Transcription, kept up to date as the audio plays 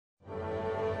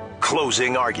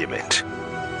Closing Argument.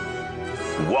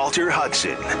 Walter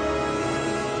Hudson.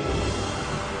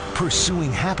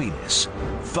 Pursuing happiness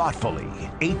thoughtfully,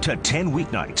 8 to 10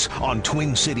 weeknights on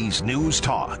Twin Cities News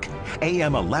Talk,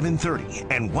 AM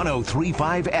 1130 and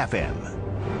 103.5 FM.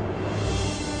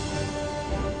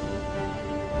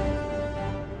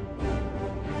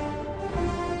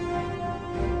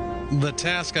 The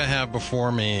task I have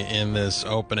before me in this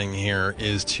opening here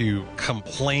is to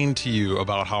complain to you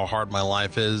about how hard my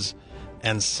life is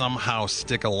and somehow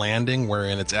stick a landing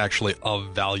wherein it's actually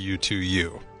of value to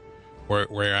you. Where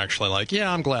you're actually like,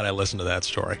 yeah, I'm glad I listened to that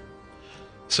story.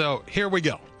 So here we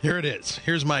go. Here it is.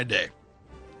 Here's my day.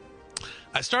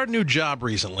 I started a new job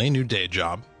recently, new day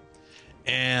job.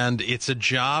 And it's a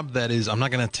job that is, I'm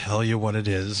not going to tell you what it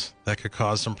is. That could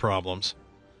cause some problems.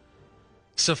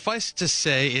 Suffice to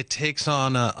say, it takes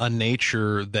on a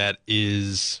nature that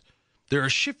is, there are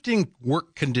shifting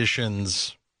work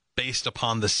conditions based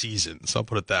upon the seasons. I'll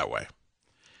put it that way.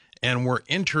 And we're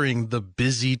entering the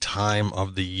busy time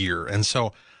of the year. And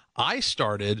so I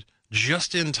started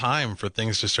just in time for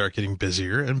things to start getting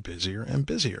busier and busier and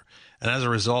busier. And as a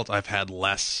result, I've had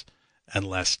less and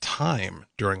less time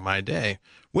during my day,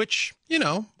 which, you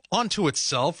know, onto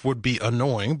itself would be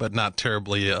annoying, but not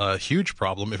terribly a huge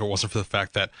problem if it wasn't for the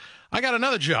fact that I got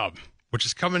another job, which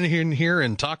is coming in here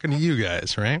and talking to you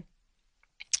guys, right?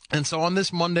 And so on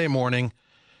this Monday morning,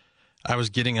 I was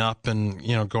getting up and,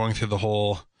 you know, going through the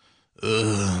whole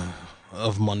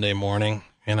of Monday morning,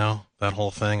 you know, that whole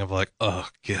thing of like, oh,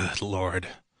 good Lord,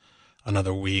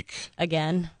 another week.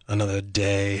 Again. Another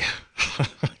day.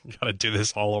 Gotta do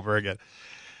this all over again.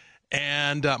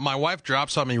 And my wife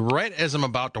drops on me right as I'm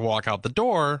about to walk out the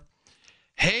door.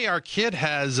 Hey, our kid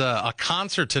has a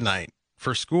concert tonight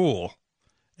for school,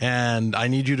 and I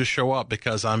need you to show up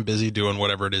because I'm busy doing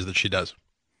whatever it is that she does.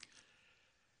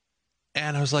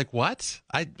 And I was like, what?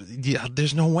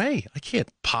 There's no way. I can't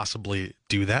possibly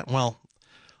do that. Well,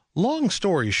 long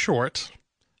story short,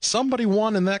 somebody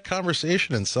won in that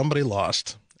conversation and somebody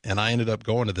lost. And I ended up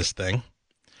going to this thing.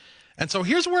 And so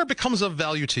here's where it becomes of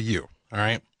value to you. All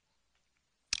right.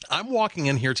 I'm walking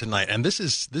in here tonight, and this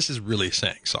is really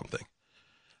saying something.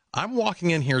 I'm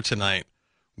walking in here tonight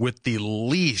with the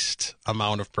least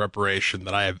amount of preparation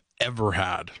that I have ever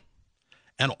had.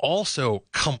 And also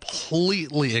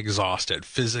completely exhausted,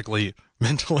 physically,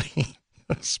 mentally,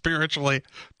 spiritually,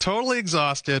 totally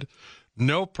exhausted,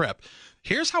 no prep.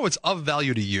 Here's how it's of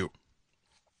value to you.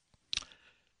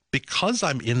 Because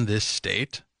I'm in this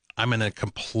state, I'm in a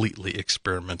completely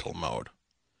experimental mode.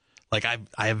 Like I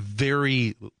have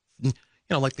very, you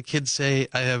know, like the kids say,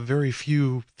 I have very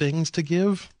few things to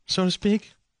give, so to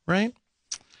speak, right?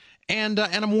 And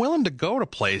I'm willing to go to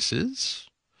places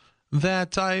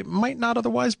that I might not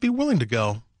otherwise be willing to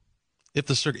go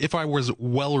if I was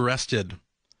well rested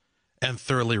and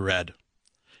thoroughly read.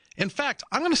 In fact,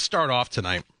 I'm going to start off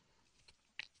tonight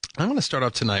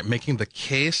making the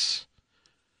case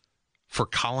for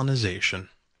colonization.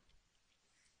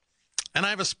 And I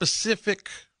have a specific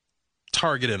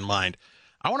target in mind.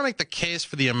 I want to make the case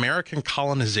for the American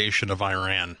colonization of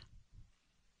Iran.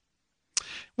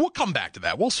 We'll come back to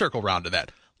that. We'll circle around to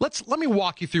that. Let me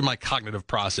walk you through my cognitive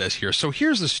process here. So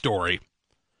here's the story.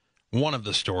 One of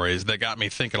the stories that got me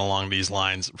thinking along these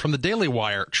lines. From the Daily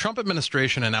Wire, Trump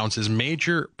administration announces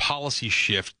major policy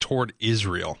shift toward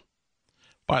Israel.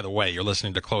 By the way, you're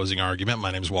listening to Closing Argument.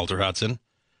 My name is Walter Hudson.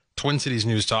 Twin Cities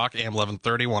News Talk, AM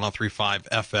 1130, 103.5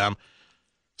 FM.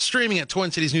 Streaming at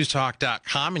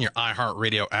TwinCitiesNewsTalk.com and your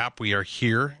iHeartRadio app. We are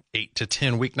here 8 to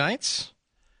 10 weeknights.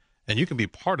 And you can be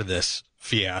part of this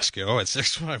fiasco at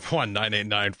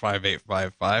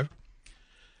 651-989-5855.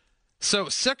 So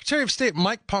Secretary of State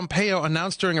Mike Pompeo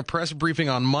announced during a press briefing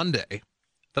on Monday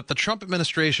that the Trump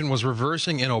administration was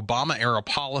reversing an Obama-era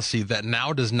policy that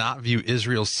now does not view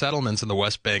Israel's settlements in the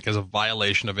West Bank as a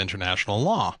violation of international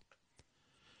law.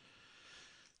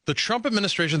 The Trump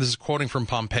administration, this is quoting from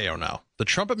Pompeo now, the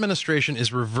Trump administration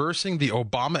is reversing the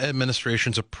Obama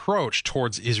administration's approach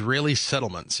towards Israeli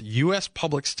settlements. U.S.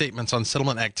 public statements on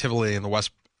settlement activity in the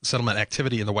West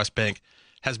Bank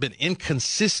has been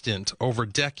inconsistent over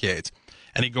decades.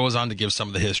 And he goes on to give some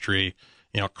of the history.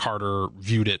 You know, Carter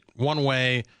viewed it one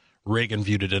way, Reagan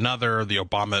viewed it another. The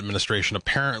Obama administration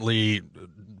apparently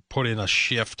put in a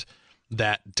shift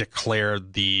that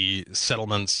declared the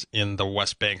settlements in the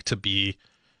West Bank to be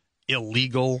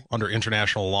illegal under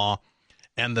international law.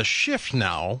 And the shift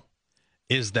now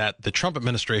is that the Trump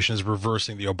administration is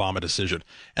reversing the Obama decision.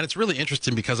 And it's really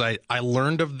interesting because I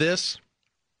learned of this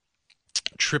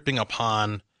tripping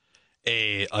upon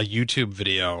a YouTube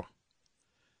video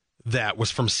that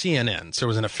was from CNN. So it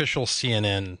was an official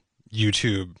CNN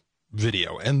YouTube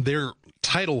video, and their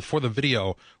title for the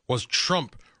video was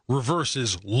Trump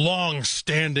reverses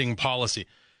long-standing policy.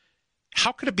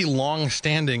 How could it be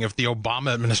long-standing if the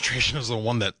Obama administration is the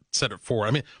one that set it forward?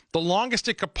 I mean, the longest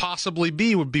it could possibly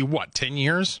be would be, what, 10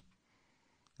 years?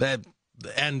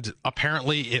 And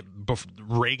apparently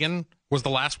Reagan was the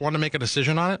last one to make a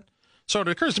decision on it. So it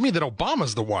occurs to me that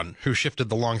Obama's the one who shifted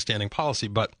the long-standing policy,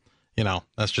 but, you know,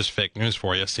 that's just fake news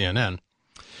for you, CNN.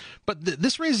 But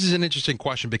this raises an interesting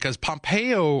question because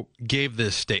Pompeo gave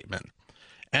this statement.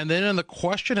 And then in the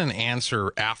question and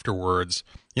answer afterwards,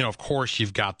 you know, of course,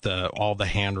 you've got all the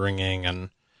hand-wringing and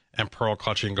pearl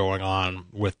clutching going on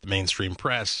with the mainstream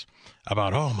press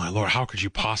about, oh, my Lord, how could you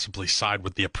possibly side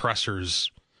with the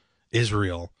oppressors,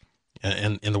 Israel,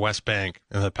 in the West Bank,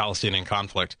 in the Palestinian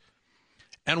conflict?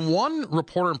 And one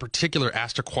reporter in particular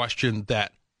asked a question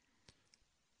that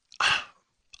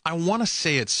I want to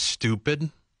say it's stupid.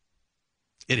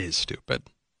 It is stupid.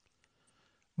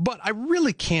 But I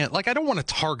really can't, I don't want to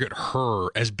target her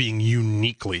as being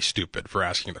uniquely stupid for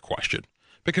asking the question,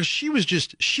 because she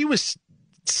was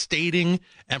stating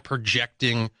and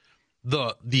projecting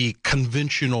the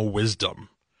conventional wisdom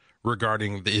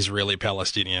regarding the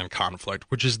Israeli-Palestinian conflict,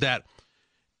 which is that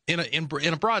in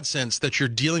a broad sense that you're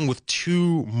dealing with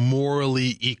two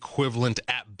morally equivalent,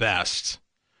 at best,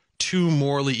 two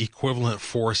morally equivalent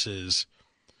forces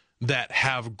that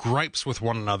have gripes with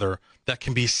one another that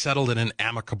can be settled in an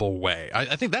amicable way.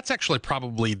 I think that's actually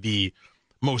probably the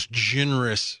most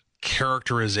generous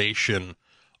characterization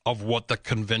of what the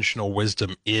conventional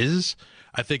wisdom is.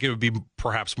 I think it would be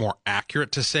perhaps more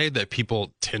accurate to say that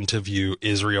people tend to view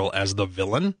Israel as the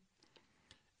villain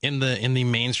in the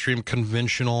mainstream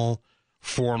conventional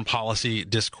foreign policy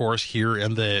discourse here,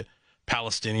 and the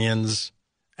Palestinians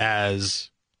as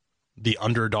the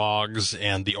underdogs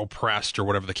and the oppressed, or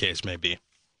whatever the case may be.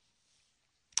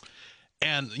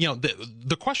 And, you know,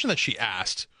 the question that she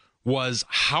asked was,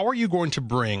 how are you going to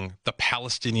bring the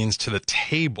Palestinians to the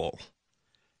table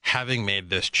having made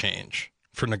this change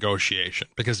for negotiation?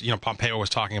 Because, you know, Pompeo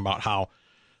was talking about how,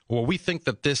 well, we think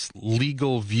that this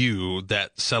legal view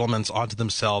that settlements onto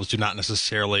themselves do not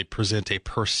necessarily present a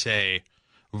per se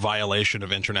violation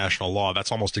of international law.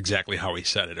 That's almost exactly how he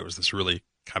said it. It was this really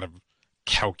kind of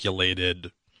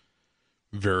calculated,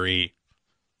 very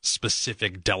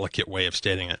specific, delicate way of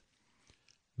stating it.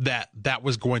 That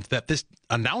this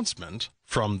announcement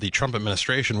from the Trump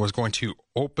administration was going to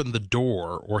open the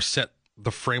door or set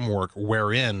the framework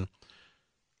wherein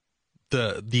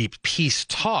the peace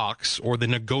talks or the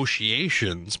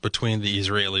negotiations between the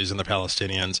Israelis and the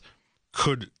Palestinians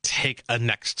could take a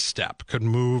next step, could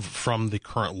move from the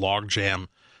current logjam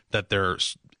that they're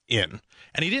in.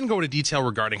 And he didn't go into detail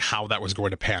regarding how that was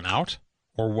going to pan out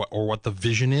or what the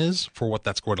vision is for what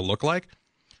that's going to look like.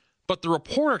 But the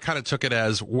reporter kind of took it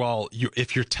as, well,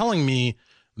 if you're telling me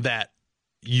that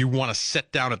you want to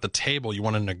sit down at the table, you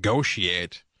want to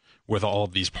negotiate with all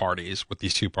of these parties, with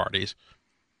these two parties,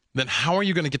 then how are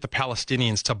you going to get the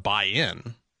Palestinians to buy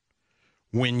in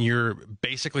when you're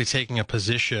basically taking a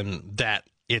position that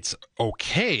it's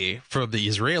okay for the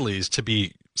Israelis to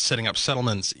be setting up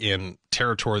settlements in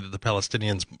territory that the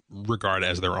Palestinians regard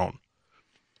as their own?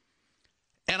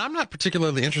 And I'm not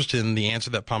particularly interested in the answer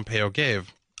that Pompeo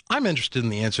gave. I'm interested in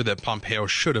the answer that Pompeo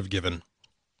should have given.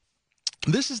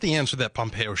 This is the answer that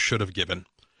Pompeo should have given.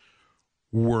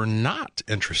 We're not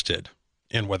interested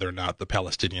in whether or not the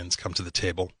Palestinians come to the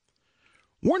table.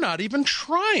 We're not even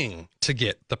trying to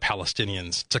get the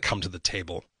Palestinians to come to the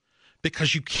table,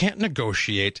 because you can't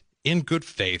negotiate in good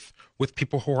faith with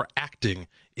people who are acting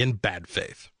in bad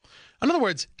faith. In other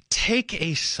words, take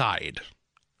a side.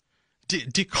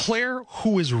 Declare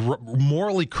who is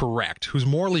morally correct, who's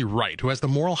morally right, who has the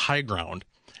moral high ground,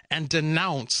 and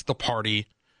denounce the party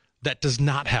that does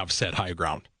not have said high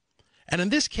ground. And in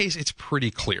this case, it's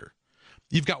pretty clear.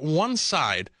 You've got one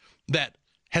side that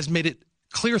has made it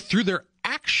clear through their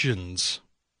actions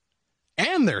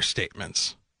and their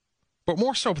statements, but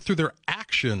more so through their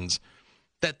actions,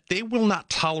 that they will not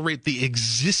tolerate the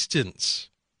existence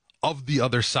of the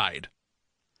other side.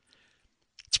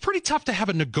 It's pretty tough to have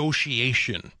a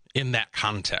negotiation in that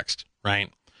context, right?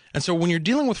 And so when you're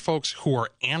dealing with folks who are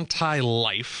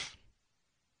anti-life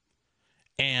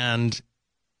and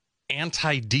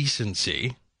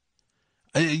anti-decency,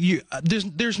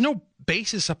 there's no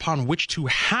basis upon which to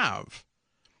have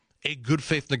a good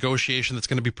faith negotiation that's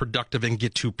going to be productive and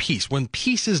get to peace. When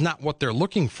peace is not what they're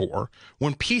looking for,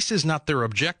 when peace is not their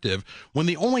objective, when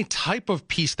the only type of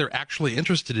peace they're actually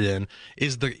interested in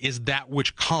is that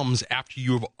which comes after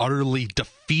you have utterly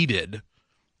defeated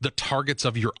the targets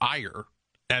of your ire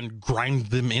and grind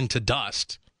them into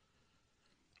dust,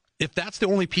 if that's the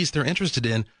only piece they're interested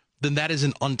in, then that is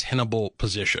an untenable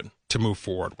position to move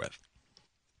forward with.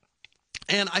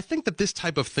 And I think that this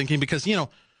type of thinking, because, you know,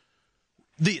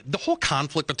 the whole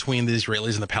conflict between the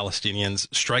Israelis and the Palestinians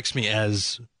strikes me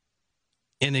as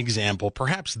an example,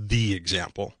 perhaps the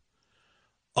example,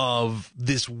 of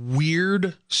this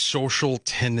weird social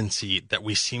tendency that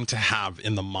we seem to have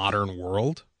in the modern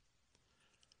world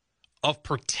of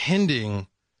pretending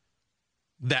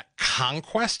that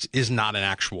conquest is not an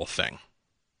actual thing.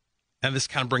 And this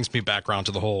kind of brings me back around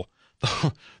to the whole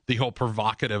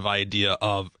provocative idea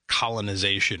of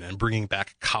colonization and bringing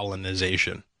back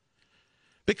colonization.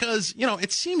 Because, you know,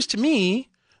 it seems to me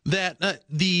that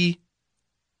the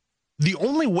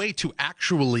only way to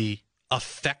actually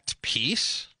affect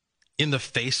peace in the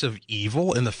face of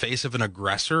evil, in the face of an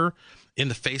aggressor, in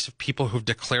the face of people who've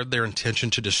declared their intention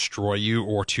to destroy you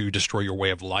or to destroy your way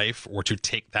of life or to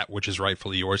take that which is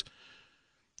rightfully yours,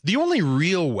 the only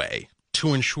real way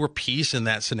to ensure peace in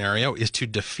that scenario is to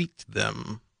defeat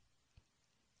them.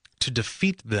 To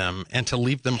defeat them and to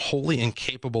leave them wholly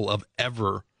incapable of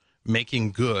ever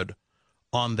making good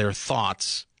on their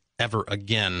thoughts ever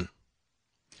again.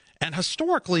 And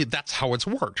historically, that's how it's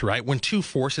worked, right? When two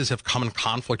forces have come in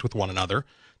conflict with one another,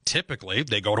 typically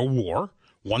they go to war.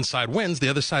 One side wins, the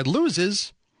other side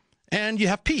loses, and you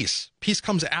have peace. Peace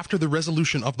comes after the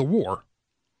resolution of the war.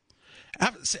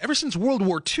 Ever since World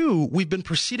War II, we've been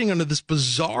proceeding under this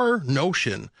bizarre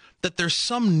notion that there's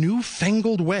some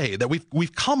newfangled way, that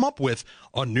we've come up with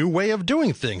a new way of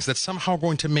doing things that's somehow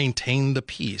going to maintain the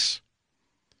peace.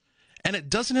 And it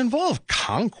doesn't involve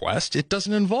conquest. It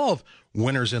doesn't involve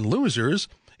winners and losers.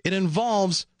 It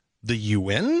involves the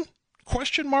UN, ?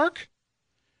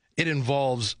 It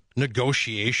involves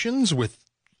negotiations with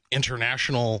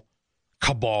international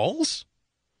cabals.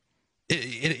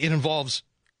 It involves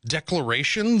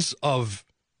declarations of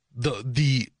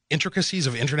the intricacies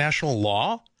of international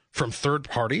law from third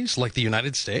parties like the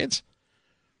United States.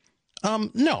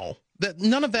 No, that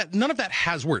none of that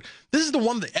has worked. This is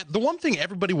the one thing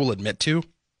everybody will admit to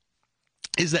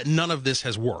is that none of this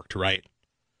has worked, right?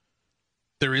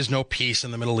 There is no peace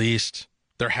in the Middle East.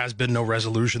 There has been no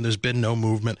resolution. There's been no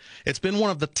movement. It's been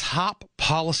one of the top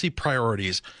policy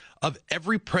priorities of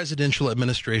every presidential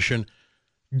administration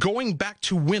going back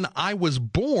to when I was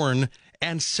born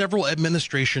and several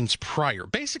administrations prior,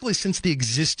 basically since the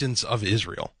existence of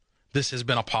Israel. This has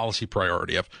been a policy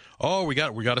priority of, we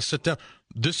got to sit down.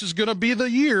 This is going to be the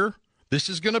year. This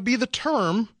is going to be the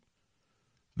term.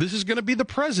 This is going to be the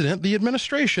president, the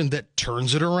administration that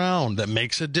turns it around, that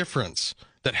makes a difference,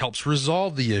 that helps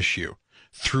resolve the issue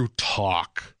through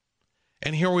talk.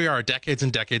 And here we are decades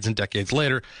and decades and decades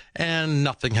later, and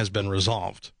nothing has been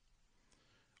resolved.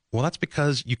 Well, that's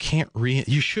because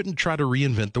you shouldn't try to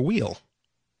reinvent the wheel.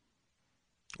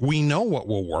 We know what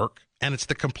will work, and it's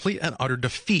the complete and utter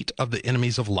defeat of the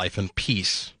enemies of life and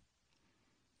peace.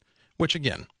 Which,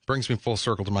 again, brings me full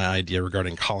circle to my idea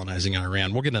regarding colonizing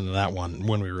Iran. We'll get into that one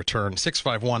when we return.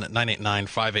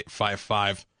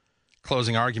 651-989-5855.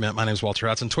 Closing argument. My name is Walter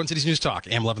Hudson. Twin Cities News Talk,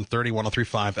 AM 1130,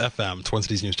 103.5 FM,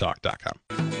 TwinCitiesNewsTalk.com.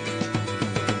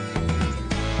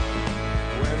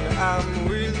 When I'm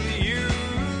with you,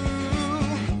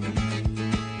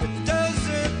 it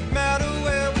doesn't matter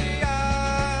where we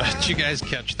are. Did you guys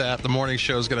catch that? The morning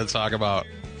show is going to talk about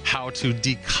how to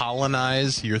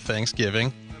decolonize your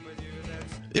Thanksgiving.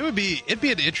 It'd be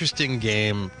an interesting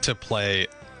game to play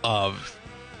of,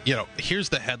 you know, here's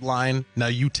the headline. Now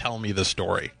you tell me the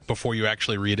story before you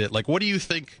actually read it. Like, what do you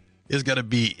think is going to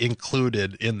be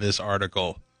included in this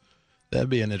article? That'd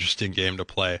be an interesting game to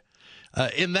play.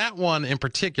 In that one in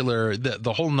particular,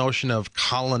 the whole notion of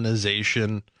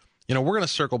colonization, you know, we're going to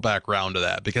circle back around to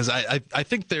that because I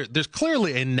think there's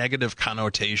clearly a negative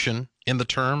connotation in the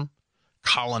term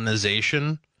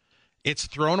colonization. It's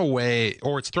thrown away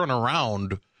or it's thrown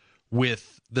around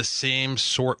with the same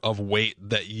sort of weight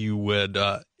that you would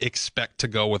expect to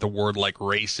go with a word like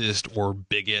racist or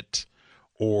bigot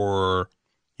or,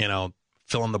 you know,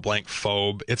 fill in the blank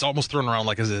phobe. It's almost thrown around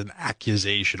like as an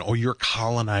accusation. Oh, you're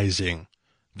colonizing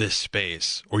this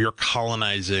space or you're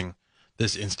colonizing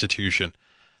this institution.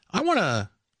 I want to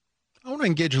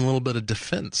engage in a little bit of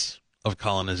defense of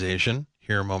colonization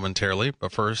here momentarily.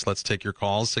 But first, let's take your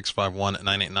calls.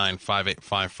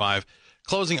 651-989-5855.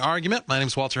 Closing argument. My name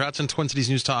is Walter Hudson, Twin Cities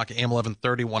News Talk, AM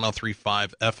 1130,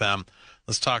 103.5 FM.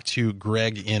 Let's talk to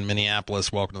Greg in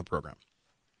Minneapolis. Welcome to the program.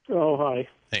 Oh, hi.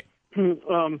 Hey.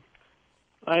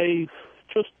 I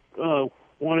just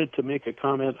wanted to make a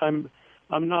comment. I'm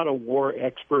not a war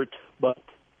expert, but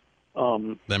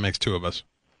that makes two of us.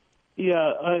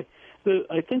 Yeah,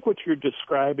 I think what you're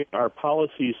describing are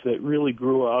policies that really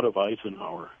grew out of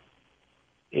Eisenhower.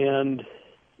 And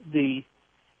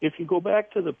if you go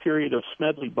back to the period of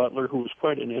Smedley Butler, who was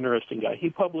quite an interesting guy, he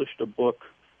published a book,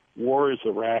 War is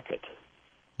a Racket.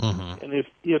 Mm-hmm. And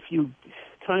if you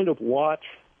kind of watch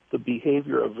the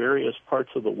behavior of various parts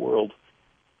of the world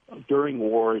during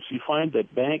wars, you find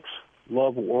that banks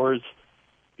love wars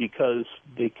because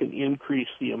they can increase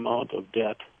the amount of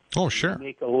debt. Oh, sure. And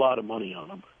make a lot of money on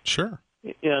them. Sure.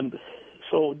 And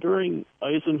so during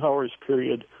Eisenhower's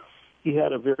period, he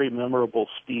had a very memorable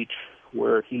speech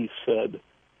where he said,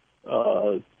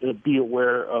 be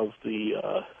aware of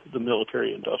the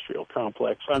military-industrial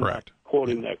complex. I'm Correct. not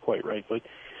quoting that quite right, but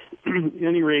at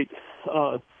any rate,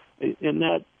 and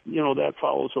that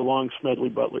follows along Smedley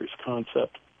Butler's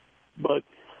concept. But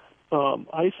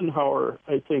Eisenhower,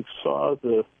 I think, saw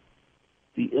the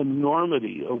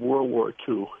enormity of World War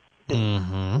II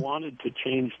and wanted to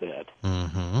change that.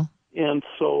 Mm-hmm. And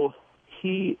so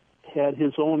he had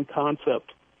his own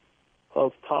concept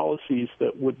of policies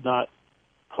that would not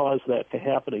cause that to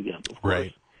happen again. Of course,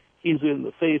 right. He's in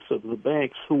the face of the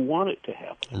banks who want it to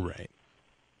happen. Right.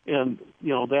 And,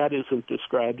 that isn't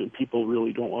described, and people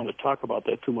really don't want to talk about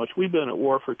that too much. We've been at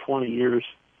war for 20 years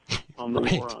on the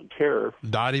right. war on terror.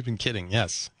 Not even kidding.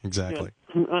 Yes, exactly.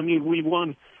 And, I mean, we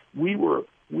won.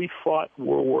 We fought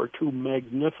World War II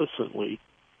magnificently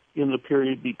in the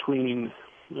period between,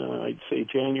 I'd say,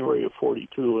 January of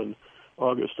 42 and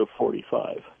August of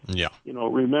 45. Yeah.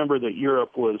 Remember that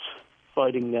Europe was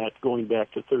fighting that going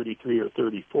back to 33 or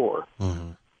 34.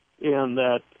 Mm-hmm. And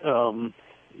that,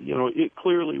 it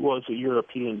clearly was a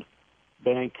European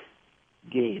bank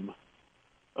game.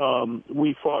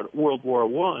 We fought World War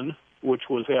I, which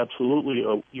was absolutely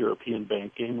a European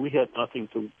bank game. We had nothing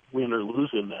to win or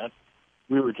lose in that.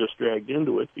 We were just dragged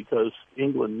into it because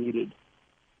England needed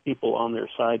people on their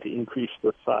side to increase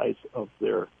the size of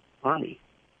their army.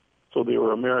 So they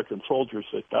were American soldiers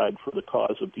that died for the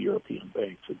cause of the European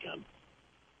banks again.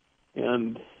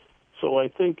 And so I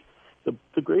think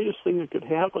the greatest thing that could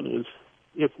happen is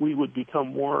if we would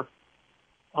become more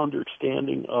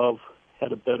understanding of,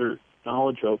 had a better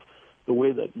knowledge of the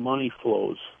way that money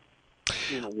flows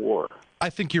in a war. I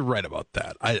think you're right about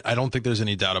that. I don't think there's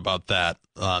any doubt about that,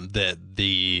 that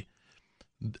the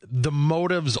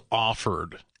motives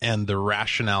offered and the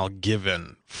rationale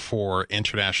given for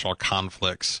international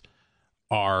conflicts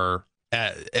are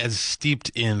as steeped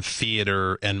in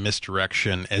theater and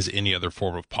misdirection as any other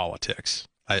form of politics.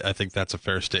 I think that's a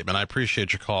fair statement. I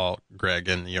appreciate your call, Greg,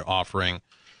 and you're offering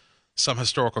some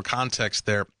historical context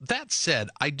there. That said,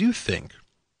 I do think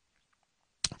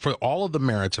for all of the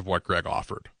merits of what Greg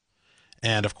offered,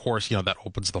 and of course, that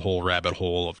opens the whole rabbit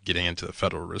hole of getting into the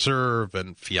Federal Reserve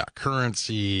and fiat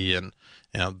currency and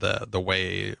the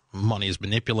way money is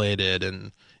manipulated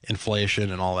and inflation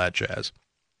and all that jazz.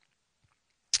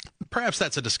 Perhaps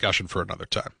that's a discussion for another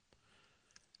time.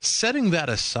 Setting that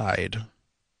aside,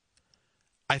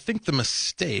 I think the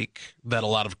mistake that a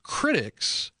lot of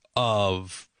critics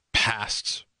of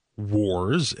past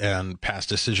wars and past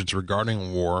decisions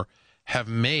regarding war have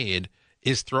made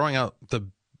is throwing out the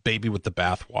baby with the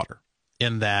bathwater,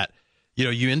 in that,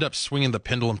 you end up swinging the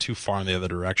pendulum too far in the other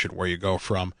direction, where you go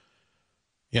from,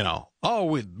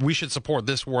 we should support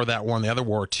this war, that war, and the other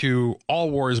war, to all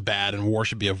war is bad and war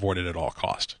should be avoided at all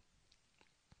cost.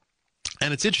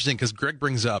 And it's interesting because Greg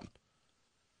brings up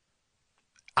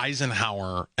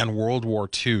Eisenhower and World War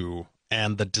II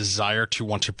and the desire to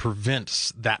want to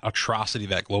prevent that atrocity,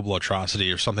 that global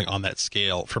atrocity or something on that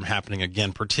scale from happening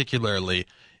again, particularly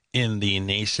in the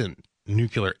nascent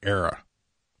nuclear era.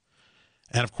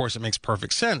 And of course, it makes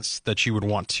perfect sense that you would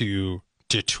want to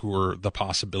detour the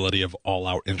possibility of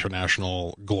all-out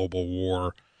international global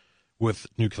war with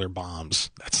nuclear bombs.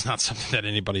 That's not something that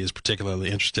anybody is particularly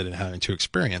interested in having to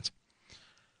experience.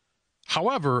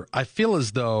 However, I feel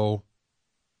as though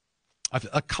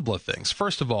a couple of things.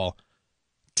 First of all,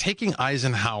 taking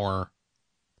Eisenhower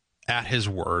at his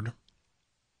word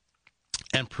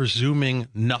and presuming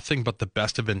nothing but the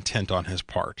best of intent on his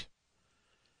part,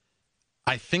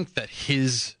 I think that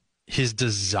his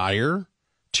desire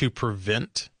to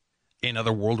prevent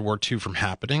another World War II from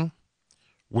happening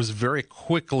was very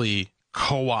quickly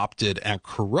co-opted and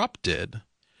corrupted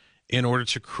in order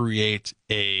to create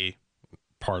a,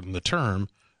 pardon the term,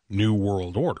 new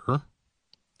world order,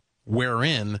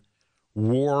 wherein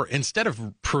war, instead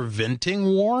of preventing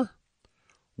war,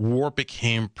 war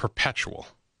became perpetual.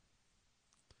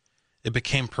 It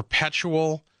became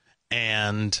perpetual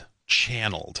and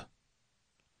channeled.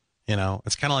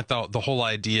 It's kind of like the whole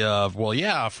idea of, well,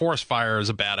 yeah, a forest fire is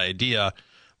a bad idea,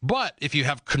 but if you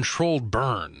have controlled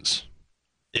burns,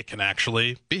 it can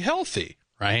actually be healthy,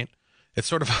 right? It's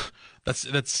sort of,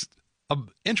 that's an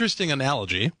interesting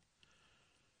analogy.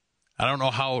 I don't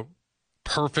know how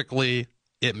perfectly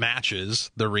it matches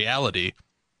the reality,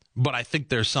 but I think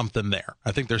there's something there.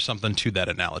 I think there's something to that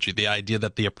analogy. The idea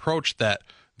that the approach that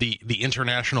the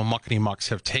international muckety-mucks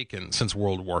have taken since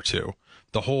World War II,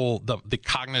 the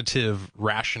cognitive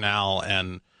rationale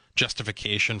and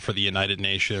justification for the United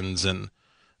Nations and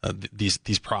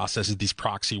these processes, these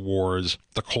proxy wars,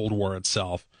 the Cold War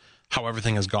itself, how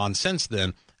everything has gone since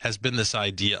then, has been this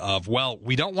idea of, well,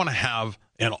 we don't want to have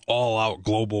an all-out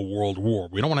global world war.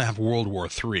 We don't want to have World War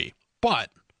III.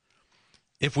 But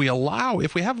if we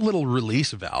have little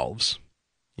release valves,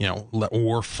 let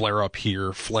war flare up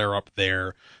here, flare up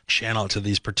there, channel it to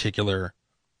these particular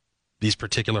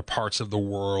parts of the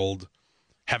world,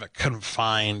 have it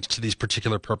confined to these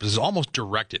particular purposes, almost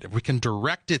directed. If we can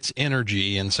direct its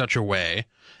energy in such a way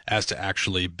as to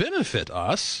actually benefit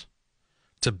us,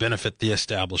 to benefit the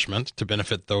establishment, to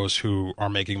benefit those who are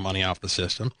making money off the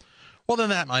system, well, then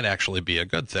that might actually be a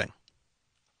good thing.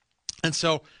 And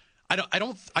so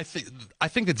I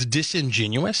think it's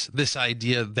disingenuous, this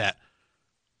idea that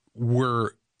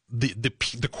we're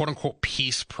the quote unquote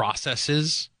peace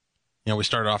processes. We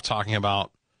started off talking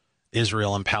about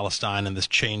Israel and Palestine and this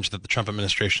change that the Trump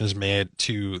administration has made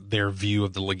to their view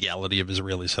of the legality of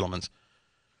Israeli settlements.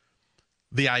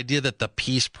 The idea that the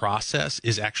peace process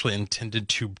is actually intended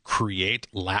to create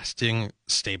lasting,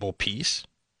 stable peace.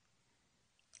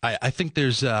 I think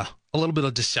there's a little bit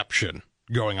of deception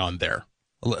going on there,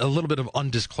 a little bit of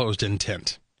undisclosed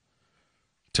intent,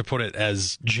 to put it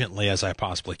as gently as I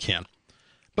possibly can.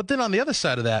 But then on the other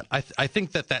side of that, I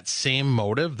think that same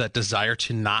motive, that desire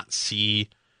to not see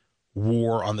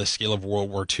war on the scale of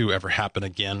World War II ever happen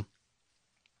again,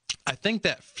 I think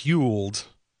that fueled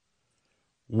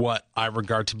what I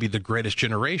regard to be the greatest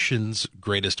generation's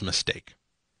greatest mistake.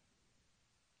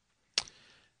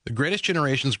 The greatest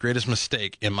generation's greatest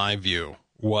mistake, in my view,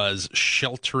 was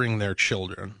sheltering their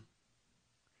children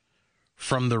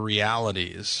from the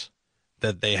realities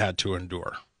that they had to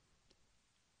endure.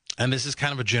 And this is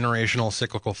kind of a generational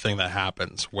cyclical thing that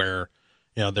happens where,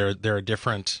 there are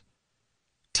different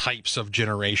types of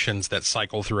generations that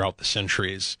cycle throughout the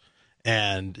centuries.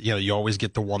 And, you always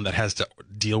get the one that has to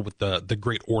deal with the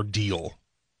great ordeal,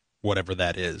 whatever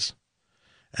that is.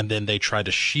 And then they try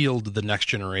to shield the next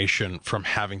generation from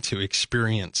having to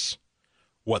experience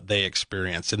what they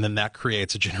experience. And then that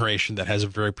creates a generation that has a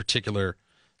very particular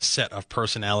set of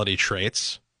personality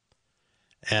traits.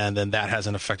 And then that has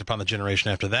an effect upon the generation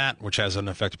after that, which has an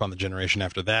effect upon the generation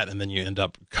after that. And then you end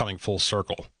up coming full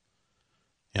circle.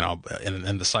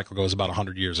 And the cycle goes about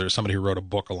 100 years. There's somebody who wrote a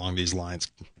book along these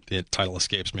lines. The title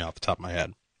escapes me off the top of my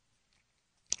head.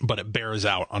 But it bears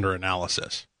out under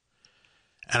analysis.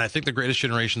 And I think the greatest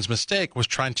generation's mistake was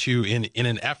trying to, in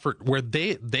an effort where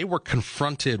they were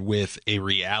confronted with a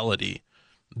reality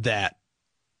that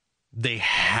they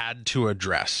had to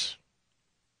address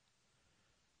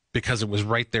because it was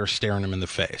right there staring them in the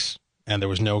face, and there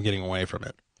was no getting away from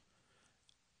it.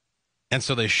 And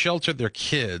so they sheltered their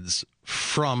kids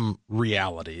from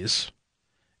realities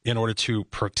in order to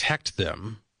protect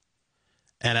them.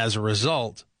 And as a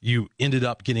result, you ended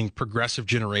up getting progressive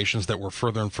generations that were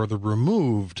further and further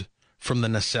removed from the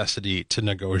necessity to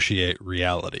negotiate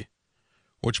reality,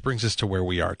 which brings us to where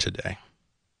we are today.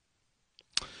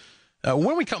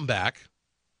 When we come back,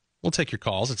 we'll take your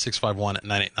calls at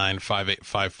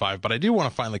 651-989-5855. But I do want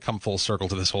to finally come full circle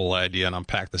to this whole idea and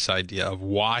unpack this idea of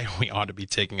why we ought to be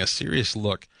taking a serious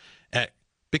look at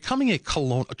becoming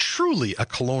truly a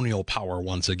colonial power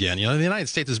once again. The United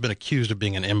States has been accused of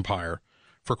being an empire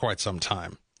for quite some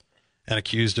time, and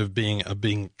accused of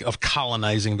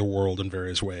colonizing the world in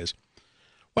various ways.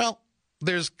 Well,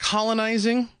 there's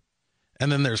colonizing,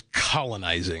 and then there's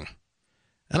colonizing.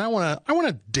 And I want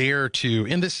to dare to,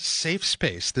 in this safe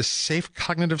space, this safe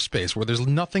cognitive space where there's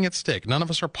nothing at stake, none of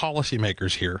us are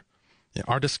policymakers here.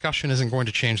 Our discussion isn't going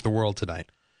to change the world tonight.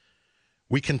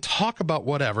 We can talk about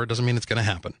whatever, doesn't mean it's going to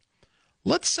happen.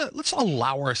 Let's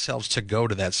allow ourselves to go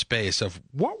to that space of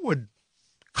what would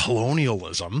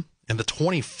colonialism in the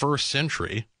 21st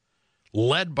century,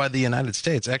 led by the United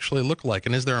States, actually look like,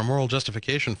 and is there a moral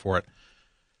justification for it?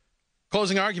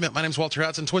 Closing argument. My name is Walter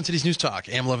Hudson, Twin Cities News Talk,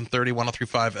 AM 1130,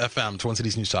 103.5 FM,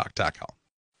 TwinCitiesNewsTalk.com.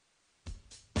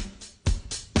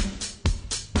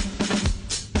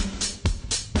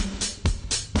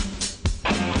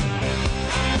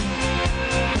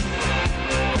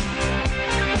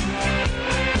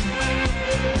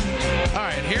 All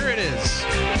right, here it is.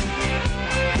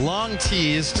 Long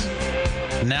teased,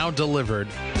 now delivered.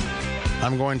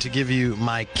 I'm going to give you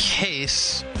my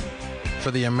case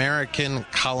for the American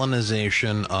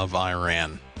colonization of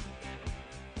Iran.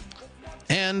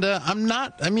 And I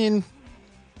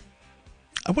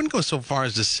wouldn't go so far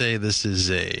as to say this is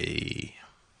a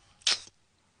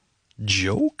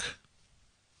joke.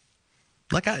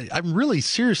 Like, I'm really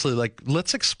seriously, like,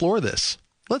 let's explore this.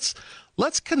 Let's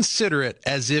consider it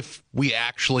as if we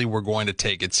actually were going to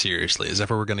take it seriously, as if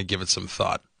we were going to give it some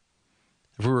thought.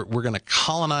 If we're going to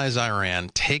colonize Iran,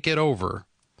 take it over,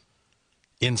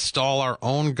 install our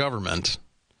own government,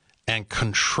 and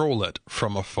control it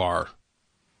from afar.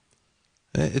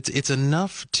 It's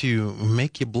enough to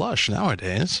make you blush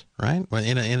nowadays, right?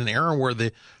 In an era where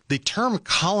the term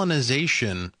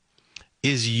colonization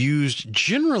is used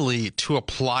generally to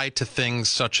apply to things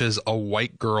such as a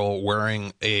white girl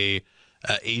wearing a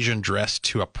Asian dress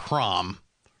to a prom,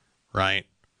 right?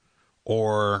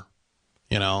 Or,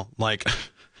 like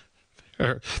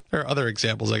there are other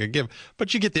examples I could give,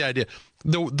 but you get the idea.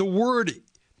 The word,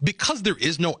 because there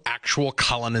is no actual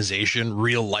colonization,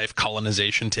 real life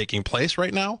colonization taking place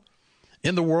right now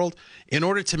in the world, in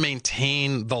order to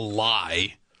maintain the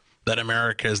lie that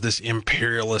America is this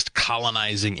imperialist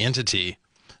colonizing entity,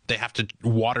 they have to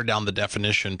water down the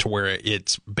definition to where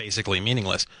it's basically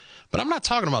meaningless. But I'm not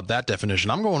talking about that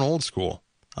definition. I'm going old school.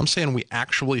 I'm saying we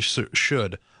actually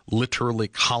should literally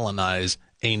colonize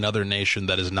another nation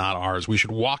that is not ours. We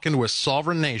should walk into a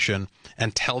sovereign nation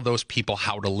and tell those people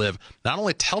how to live. Not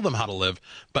only tell them how to live,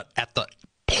 but at the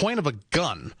point of a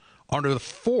gun, under the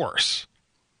force,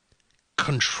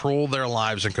 control their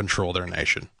lives and control their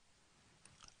nation.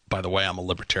 By the way, I'm a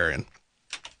libertarian.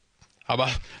 How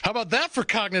about that for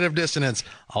cognitive dissonance?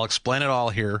 I'll explain it all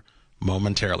here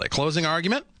momentarily. Closing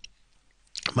argument.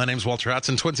 My name's Walter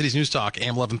Hudson, Twin Cities News Talk,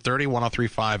 AM 1130,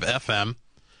 103.5 FM.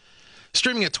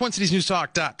 Streaming at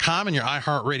TwinCitiesNewsTalk.com and your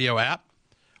iHeartRadio app.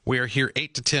 We are here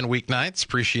 8 to 10 weeknights.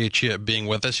 Appreciate you being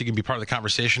with us. You can be part of the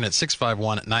conversation at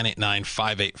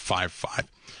 651-989-5855.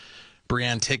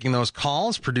 Brianne taking those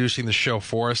calls, producing the show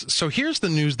for us. So here's the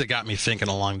news that got me thinking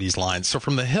along these lines. So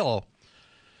from the Hill,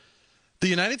 the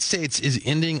United States is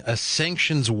ending a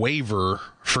sanctions waiver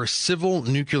for civil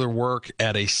nuclear work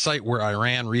at a site where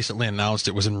Iran recently announced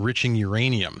it was enriching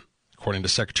uranium, according to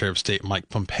Secretary of State Mike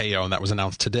Pompeo, and that was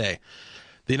announced today.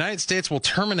 The United States will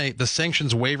terminate the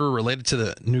sanctions waiver related to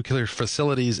the nuclear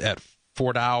facilities at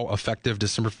Fordow effective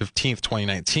December 15th,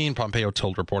 2019, Pompeo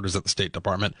told reporters at the State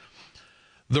Department.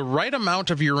 The right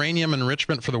amount of uranium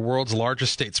enrichment for the world's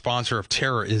largest state sponsor of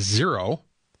terror is zero.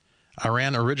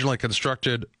 Iran originally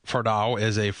constructed Fordow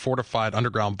as a fortified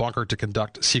underground bunker to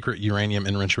conduct secret uranium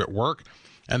enrichment work,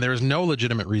 and there is no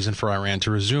legitimate reason for Iran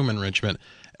to resume enrichment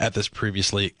at this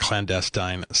previously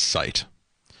clandestine site.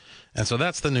 And so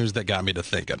that's the news that got me to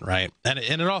thinking, right? And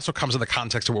it also comes in the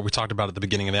context of what we talked about at the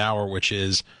beginning of the hour, which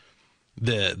is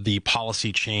the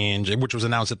policy change, which was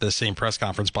announced at the same press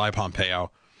conference by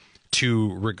Pompeo,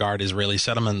 to regard Israeli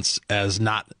settlements as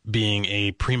not being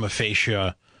a prima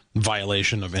facie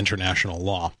violation of international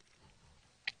law.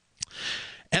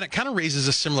 And it kind of raises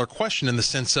a similar question in the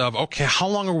sense of, okay, how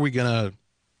long are we going to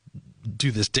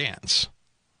do this dance,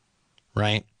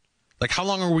 right? Like, how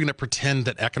long are we going to pretend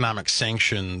that economic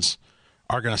sanctions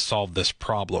are going to solve this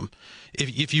problem?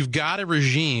 If you've got a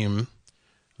regime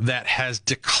that has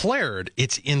declared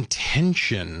its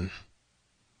intention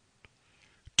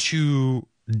to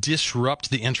disrupt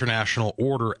the international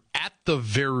order at the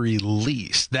very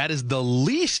least, that is the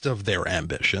least of their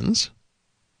ambitions,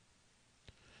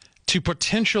 to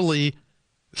potentially,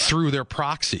 through their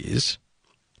proxies,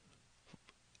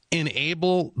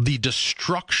 enable the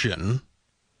destruction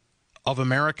of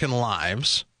American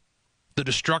lives, the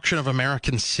destruction of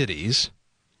American cities.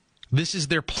 This is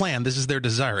their plan. This is their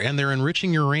desire. And they're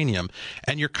enriching uranium.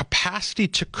 And your capacity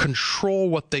to control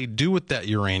what they do with that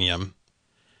uranium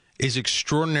is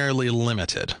extraordinarily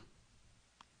limited.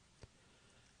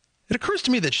 It occurs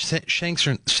to me that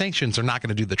sanctions are not going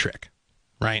to do the trick,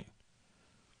 right?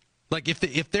 Like,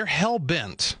 if they're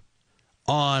hell-bent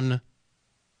on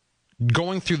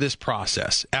going through this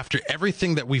process, after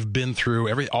everything that we've been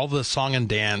through, all the song and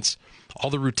dance, all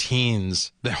the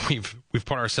routines that we've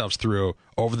put ourselves through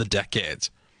over the decades,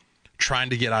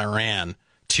 trying to get Iran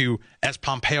to, as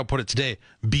Pompeo put it today,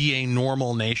 be a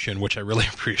normal nation, which I really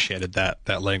appreciated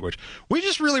that language. We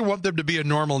just really want them to be a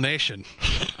normal nation.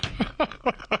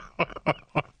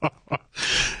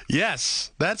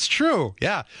 Yes, that's true.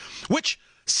 Yeah. Which,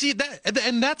 see,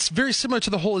 that's very similar to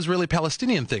the whole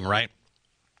Israeli-Palestinian thing, right?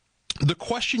 The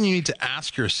question you need to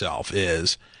ask yourself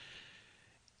is,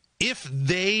 if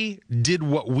they did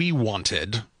what we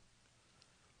wanted,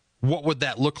 what would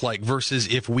that look like versus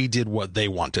if we did what they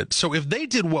wanted? So if they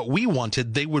did what we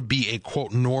wanted, they would be a,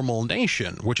 quote, normal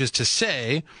nation, which is to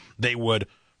say they would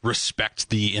respect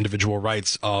the individual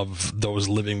rights of those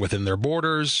living within their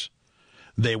borders.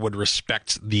 They would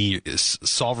respect the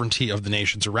sovereignty of the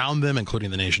nations around them,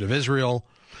 including the nation of Israel.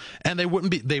 And they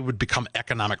would become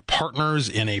economic partners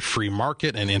in a free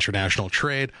market and international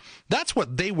trade. That's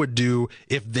what they would do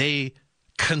if they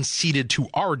conceded to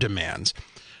our demands.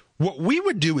 What we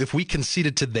would do if we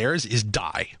conceded to theirs is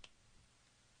die.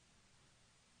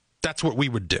 That's what we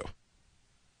would do.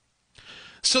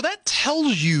 So that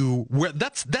tells you where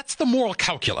that's the moral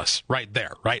calculus right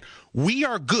there, right? We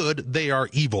are good, they are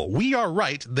evil. We are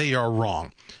right, they are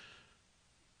wrong.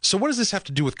 So what does this have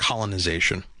to do with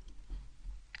colonization?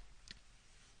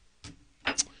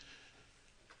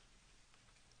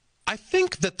 I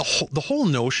think that the whole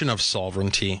notion of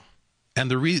sovereignty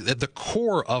and at the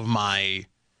core of my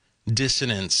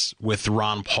dissonance with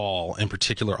Ron Paul, in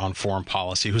particular on foreign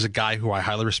policy, who's a guy who I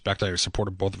highly respect. I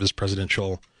supported both of his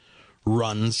presidential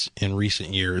runs in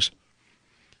recent years.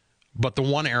 But the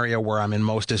one area where I'm in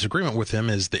most disagreement with him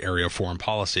is the area of foreign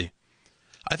policy.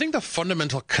 I think the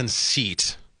fundamental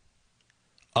conceit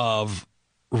of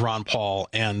Ron Paul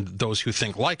and those who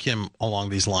think like him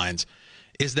along these lines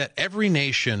is that every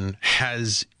nation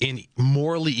has a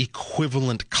morally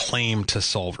equivalent claim to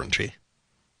sovereignty,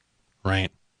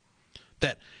 right?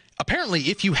 That apparently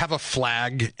if you have a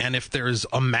flag and if there's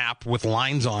a map with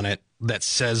lines on it that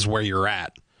says where you're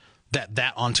at,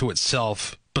 that unto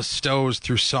itself bestows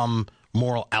through some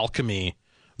moral alchemy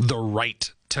the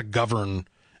right to govern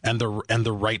and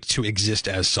the right to exist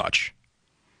as such.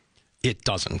 It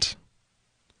doesn't.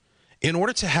 In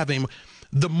order to have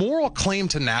the moral claim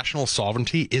to national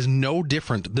sovereignty is no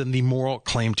different than the moral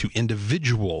claim to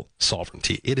individual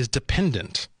sovereignty. It is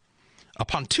dependent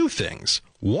upon two things.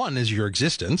 One is your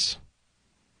existence,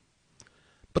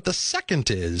 but the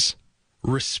second is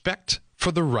respect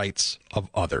for the rights of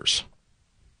others.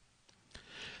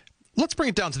 Let's bring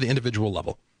it down to the individual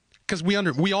level, because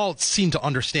we all seem to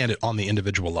understand it on the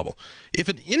individual level. If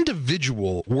an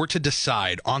individual were to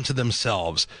decide onto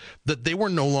themselves that they were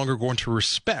no longer going to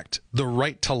respect the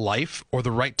right to life or the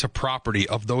right to property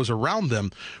of those around them,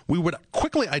 we would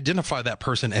quickly identify that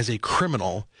person as a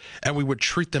criminal and we would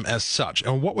treat them as such.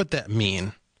 And what would that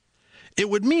mean?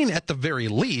 It would mean, at the very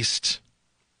least,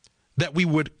 that we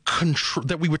would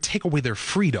take away their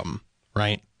freedom,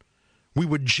 right? We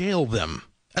would jail them,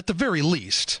 at the very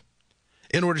least,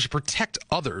 in order to protect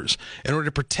others, in order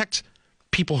to protect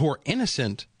people who are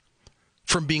innocent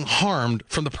from being harmed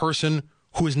from the person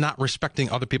who is not respecting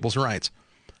other people's rights.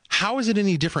 How is it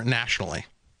any different nationally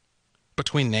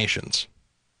between nations?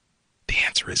 The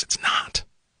answer is it's not.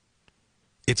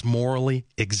 It's morally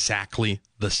exactly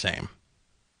the same.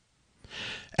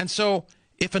 And so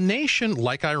if a nation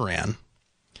like Iran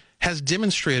has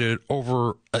demonstrated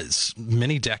over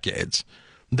many decades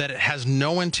that it has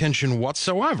no intention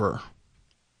whatsoever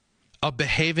of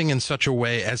behaving in such a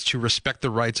way as to respect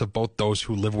the rights of both those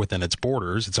who live within its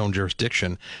borders, its own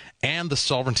jurisdiction, and the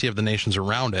sovereignty of the nations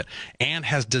around it, and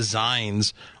has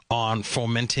designs on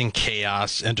fomenting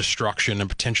chaos and destruction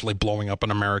and potentially blowing up an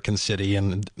American city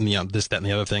and this, that, and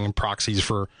the other thing, and proxies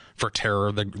for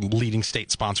terror, the leading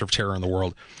state sponsor of terror in the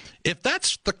world. If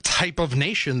that's the type of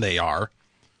nation they are,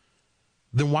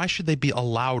 then why should they be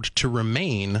allowed to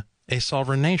remain a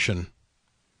sovereign nation?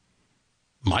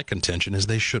 My contention is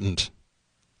they shouldn't.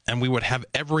 And we would have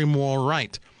every moral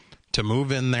right to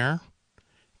move in there,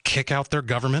 kick out their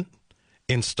government,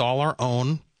 install our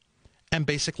own, and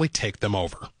basically take them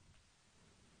over.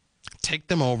 Take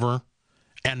them over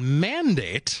and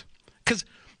mandate, because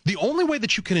the only way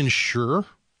that you can ensure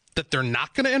that they're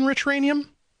not going to enrich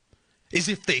uranium is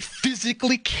if they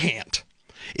physically can't.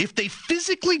 If they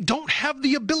physically don't have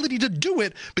the ability to do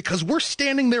it because we're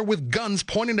standing there with guns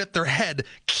pointed at their head,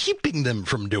 keeping them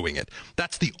from doing it.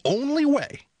 That's the only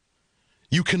way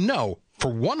you can know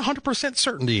for 100%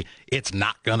 certainty it's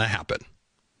not going to happen.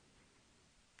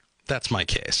 That's my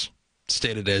case,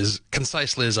 stated as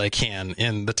concisely as I can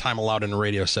in the time allowed in the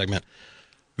radio segment.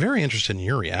 Very interested in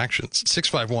your reactions.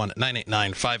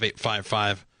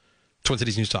 651-989-5855,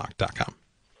 TwinCitiesNewsTalk.com.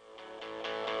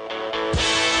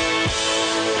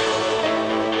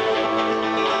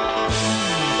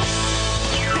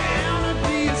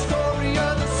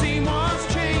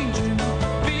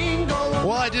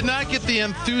 I did not get the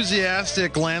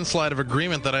enthusiastic landslide of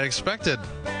agreement that I expected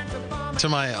to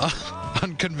my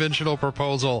unconventional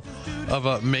proposal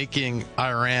of making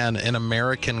Iran an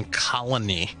American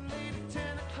colony.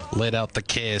 Laid out the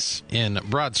case in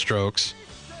broad strokes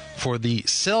for the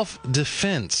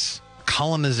self-defense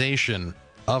colonization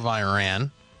of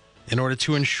Iran in order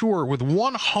to ensure with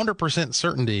 100%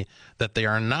 certainty that they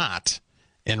are not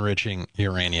enriching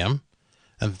uranium,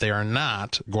 and they are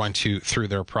not going to, through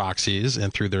their proxies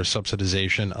and through their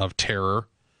subsidization of terror,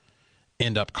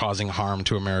 end up causing harm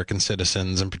to American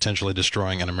citizens and potentially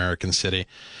destroying an American city.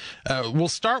 We'll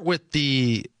start with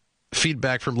the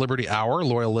feedback from Liberty Hour,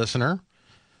 loyal listener.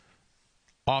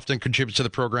 Often contributes to the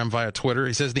program via Twitter.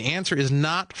 He says the answer is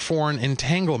not foreign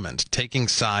entanglement, taking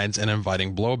sides and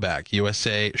inviting blowback.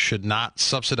 USA should not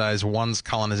subsidize one's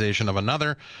colonization of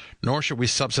another, nor should we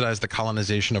subsidize the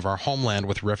colonization of our homeland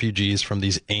with refugees from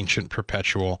these ancient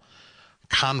perpetual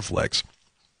conflicts.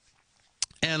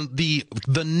 And the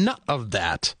nut of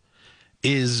that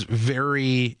is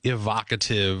very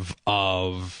evocative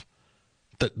of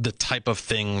the type of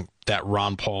thing that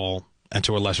Ron Paul, and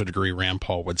to a lesser degree Rand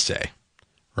Paul, would say.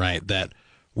 Right, that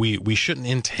we shouldn't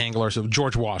entangle ourselves.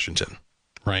 George Washington,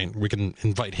 right? We can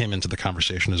invite him into the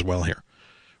conversation as well here.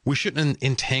 We shouldn't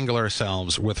entangle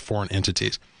ourselves with foreign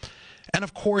entities. And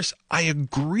of course, I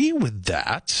agree with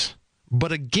that.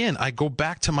 But again, I go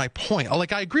back to my point.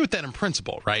 Like, I agree with that in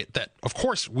principle, right? That, of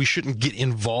course, we shouldn't get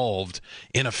involved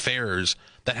in affairs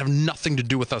that have nothing to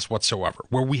do with us whatsoever,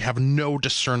 where we have no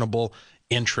discernible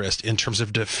interest in terms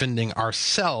of defending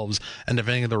ourselves and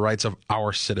defending the rights of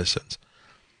our citizens.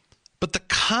 But the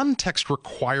context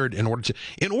required in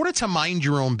order to mind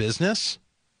your own business,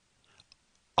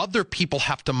 other people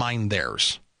have to mind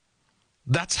theirs.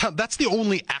 That's the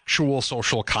only actual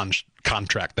social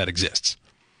contract that exists.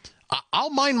 I'll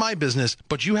mind my business,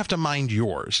 but you have to mind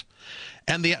yours.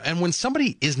 And when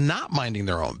somebody is not minding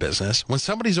their own business, when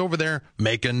somebody's over there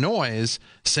making noise,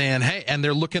 saying, hey, and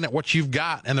they're looking at what you've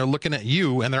got, and they're looking at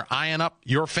you, and they're eyeing up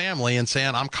your family and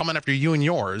saying, I'm coming after you and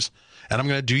yours, and I'm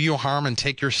going to do you harm and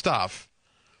take your stuff.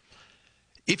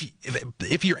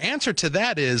 If your answer to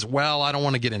that is, well, I don't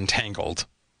want to get entangled,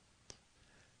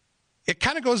 it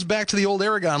kind of goes back to the old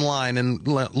Aragorn line in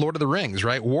Lord of the Rings,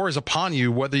 right? War is upon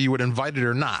you, whether you would invite it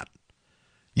or not.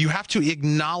 You have to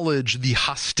acknowledge the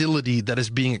hostility that is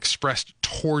being expressed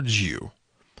towards you,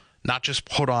 not just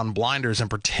put on blinders and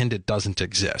pretend it doesn't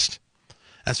exist.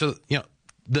 And so,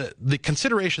 the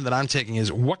consideration that I'm taking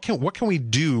is what can we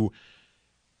do,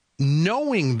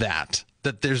 knowing that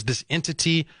there's this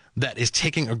entity that is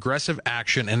taking aggressive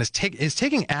action and is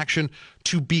taking action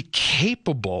to be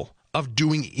capable of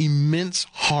doing immense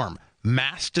harm,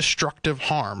 mass destructive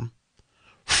harm,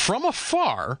 from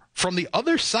afar, from the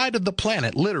other side of the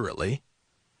planet, literally.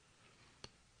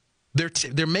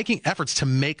 They're making efforts to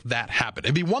make that happen.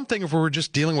 It'd be one thing if we were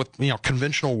just dealing with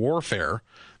conventional warfare,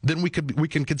 then we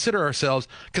can consider ourselves,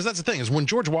 because that's the thing, is when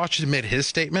George Washington made his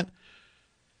statement,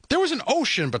 there was an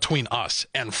ocean between us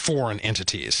and foreign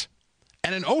entities.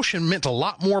 And an ocean meant a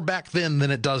lot more back then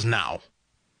than it does now.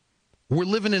 We're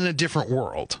living in a different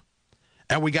world.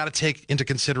 And we got to take into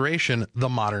consideration the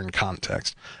modern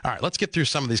context. All right, let's get through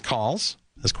some of these calls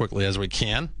as quickly as we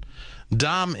can.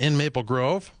 Dom in Maple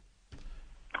Grove.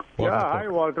 Hi,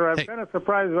 Walter. I'm kind of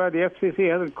surprised why the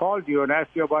FCC hasn't called you and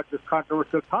asked you about this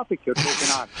controversial topic you're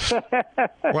taking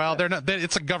on. Well, they're not.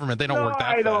 It's a government. They don't work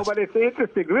that fast. I know, but it's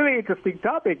interesting, really interesting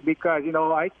topic because,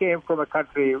 I came from a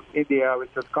country, India,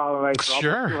 which was colonized for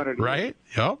almost 200 years. Right?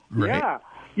 Yep, right. Yeah.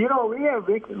 We have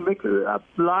a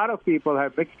lot of people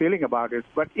have mixed feeling about it.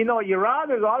 But,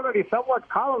 Iran is already somewhat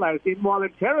colonized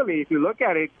involuntarily. If you look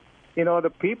at it,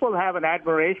 the people have an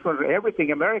admiration for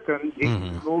everything American,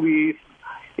 movies,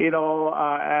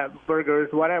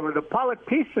 burgers, whatever. The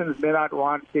politicians may not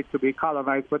want it to be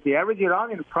colonized, but the average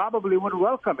Iranian probably would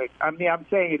welcome it. I mean, I'm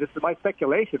saying this is my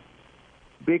speculation,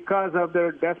 because of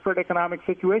their desperate economic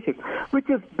situation, which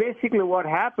is basically what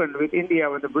happened with India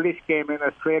when the British came in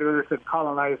as traders and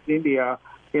colonized India,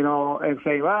 and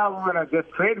saying, well, we're going to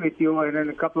just trade with you. And then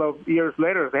a couple of years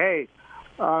later, hey,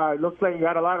 it looks like you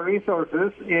got a lot of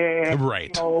resources. And, we're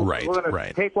going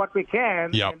to take what we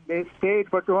can. Yep. And they stayed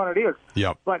for 200 years.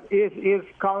 Yep. But is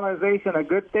colonization a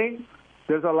good thing?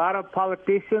 There's a lot of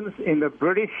politicians in the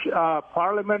British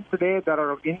Parliament today that are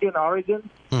of Indian origin.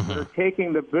 They're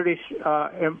taking the British,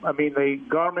 the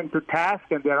government to task,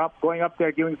 and they're going up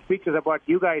there giving speeches about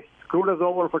you guys screwed us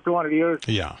over for 200 years.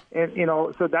 Yeah. And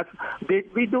so that's they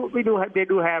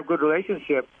do have good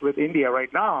relationships with India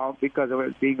right now because of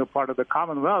it being a part of the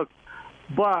Commonwealth,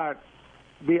 but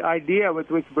the idea with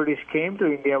which British came to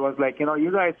India was like,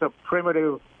 you guys are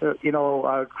primitive,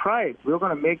 tribe. We're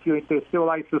going to make you into a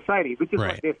civilized society, which is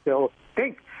what they still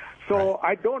think. So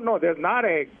I don't know. There's not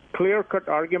a clear-cut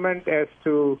argument as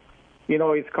to,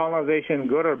 is colonization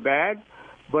good or bad?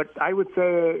 But I would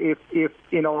say if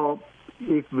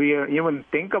we even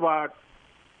think about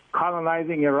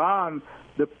colonizing Iran,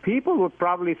 the people would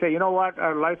probably say, you know what,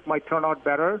 our life might turn out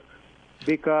better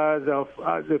because of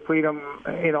the freedom,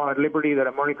 and liberty that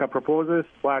America proposes.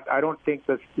 But I don't think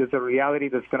there's a reality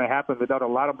that's going to happen without a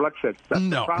lot of bloodshed.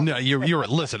 No, you're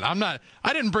listen. I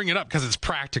didn't bring it up because it's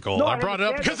practical. No, I brought it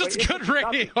up because it's good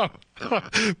radio.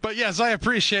 But yes, I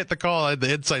appreciate the call and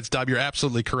the insights, Dub. You're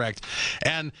absolutely correct.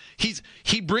 And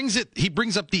he brings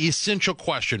up the essential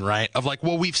question, right? Of like,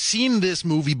 well, we've seen this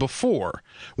movie before.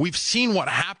 We've seen what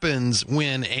happens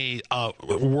when a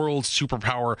world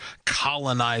superpower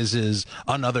colonizes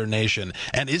another nation.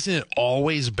 And isn't it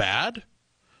always bad?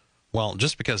 Well,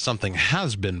 just because something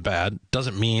has been bad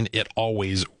doesn't mean it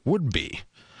always would be.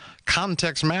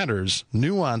 Context matters.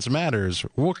 Nuance matters.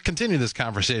 We'll continue this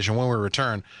conversation when we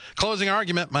return. Closing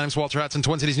argument. My name's Walter Hudson,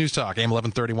 Twin Cities News Talk, AM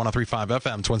 1130, 103.5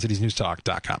 FM,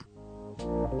 TwinCitiesNewsTalk.com.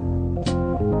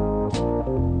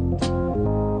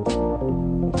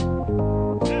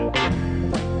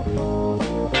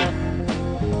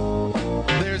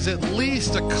 There's at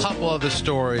least a couple of the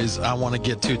stories I want to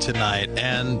get to tonight,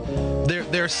 and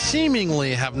they're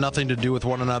seemingly have nothing to do with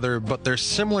one another, but they're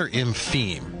similar in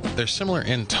theme. They're similar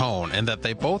in tone, and that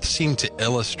they both seem to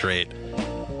illustrate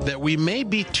that we may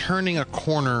be turning a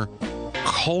corner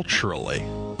culturally,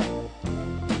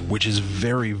 which is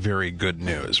very, very good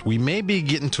news. We may be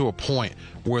getting to a point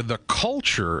where the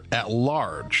culture at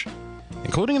large,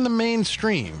 including in the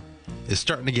mainstream, is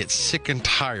starting to get sick and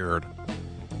tired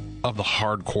of the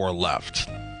hardcore left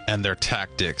and their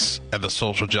tactics and the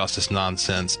social justice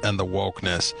nonsense and the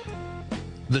wokeness.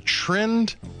 The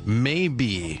trend may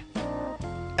be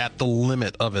at the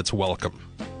limit of its welcome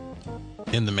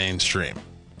in the mainstream.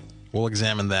 We'll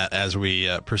examine that as we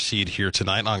proceed here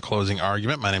tonight on Closing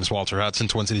Argument. My name is Walter Hudson,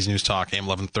 Twin Cities News Talk, AM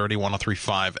 1130,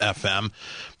 103.5 FM.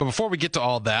 But before we get to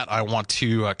all that, I want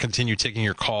to continue taking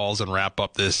your calls and wrap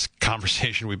up this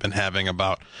conversation we've been having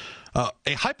about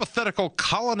a hypothetical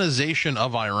colonization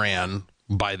of Iran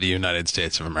by the United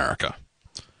States of America.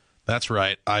 That's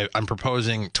right. I'm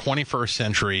proposing 21st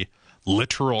century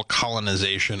literal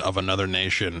colonization of another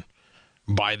nation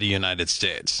by the United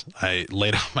States. I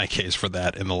laid out my case for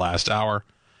that in the last hour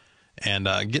and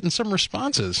getting some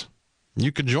responses.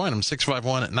 You could join them,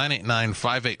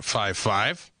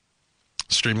 651-989-5855.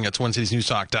 Streaming at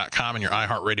TwinCitiesNewsTalk.com and your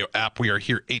iHeartRadio app. We are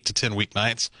here 8 to 10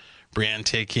 weeknights. Brianne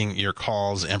taking your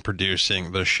calls and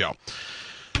producing the show.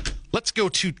 Let's go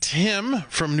to Tim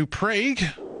from New Prague.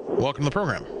 Welcome to the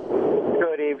program.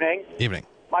 Good evening. Evening.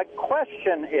 My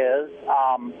question is,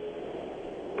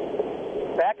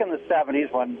 back in the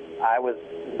 70s when I was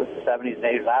in the 70s and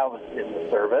 80s, I was in the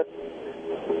service,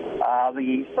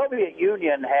 the Soviet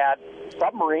Union had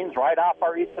submarines right off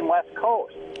our east and west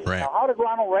coast. Right. Now, how did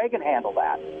Ronald Reagan handle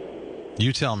that?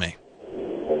 You tell me.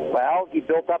 Well, he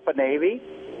built up a navy,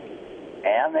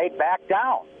 and they backed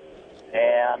down.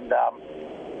 And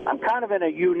I'm kind of in a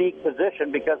unique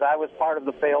position because I was part of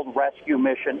the failed rescue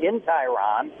mission in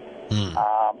Tehran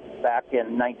back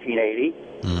in 1980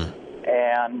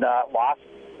 and lost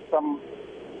some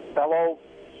fellow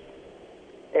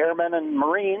airmen and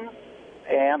Marines.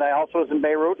 And I also was in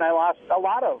Beirut, and I lost a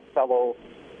lot of fellow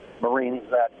Marines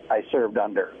that I served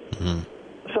under.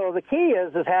 So the key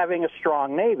is having a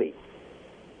strong Navy.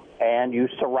 And you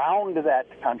surround that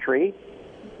country,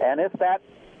 and if that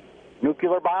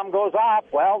nuclear bomb goes off,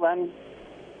 well, then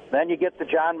you get to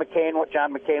John McCain, what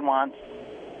John McCain wants,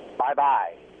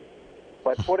 bye-bye.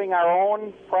 But putting our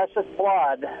own precious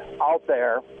blood out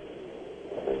there,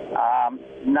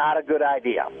 not a good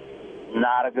idea.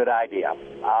 Not a good idea.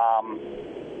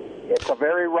 It's a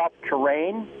very rough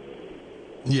terrain,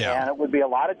 and it would be a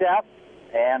lot of death.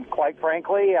 And quite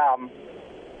frankly,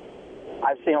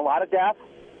 I've seen a lot of death.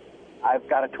 I've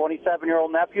got a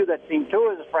 27-year-old nephew that's seen two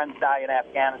of his friends die in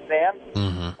Afghanistan.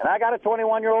 And I got a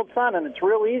 21-year-old son, and it's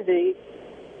real easy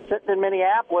sitting in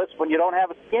Minneapolis when you don't have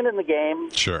a skin in the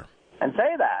game and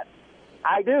say that.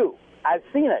 I do. I've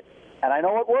seen it, and I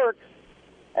know it works.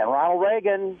 And Ronald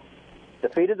Reagan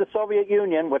defeated the Soviet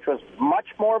Union, which was much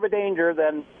more of a danger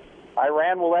than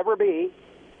Iran will ever be.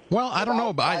 Well, I don't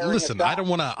know, but I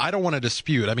don't want to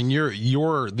dispute. I mean,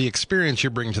 the experience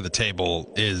you're bringing to the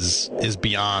table is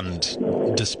beyond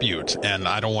dispute, and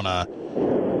I don't want to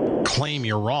claim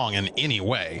you're wrong in any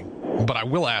way. But I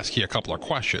will ask you a couple of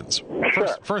questions.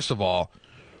 First of all,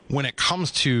 when it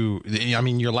comes to, I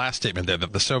mean, your last statement there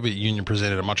that the Soviet Union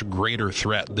presented a much greater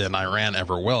threat than Iran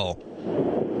ever will.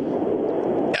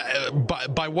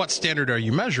 By what standard are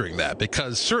you measuring that?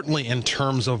 Because certainly in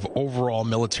terms of overall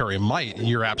military might,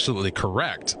 you're absolutely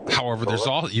correct. However,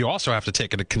 you also have to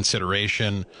take into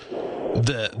consideration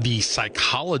the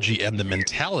psychology and the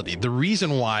mentality. The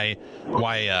reason why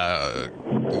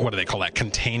what do they call that,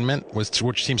 containment,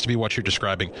 which seems to be what you're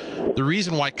describing. The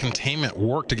reason why containment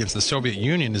worked against the Soviet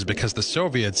Union is because the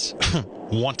Soviets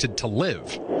wanted to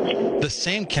live. The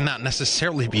same cannot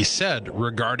necessarily be said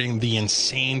regarding the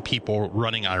insane people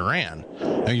running Iran.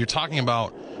 Now, you're talking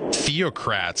about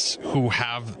theocrats who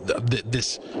have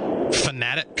this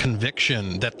fanatic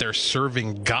conviction that they're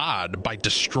serving God by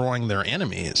destroying their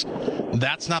enemies.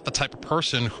 That's not the type of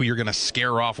person who you're going to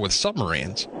scare off with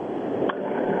submarines.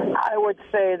 I would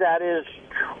say that is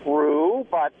true,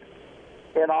 but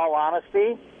in all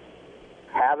honesty,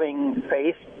 having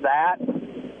faced that,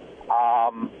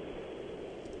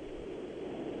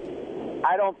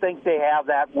 I don't think they have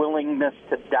that willingness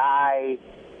to die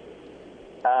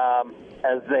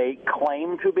as they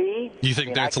claim to be. You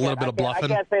think that's a little bit of bluffing?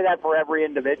 I can't say that for every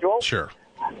individual. Sure.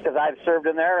 Because I've served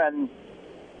in there, and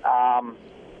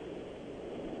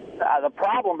the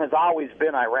problem has always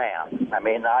been Iran. I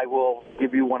mean, I will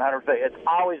give you 100%. It's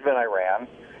always been Iran.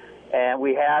 And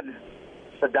we had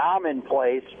Saddam in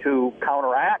place to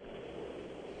counteract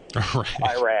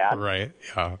Iran. Right,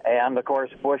 yeah. And, of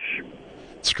course, Bush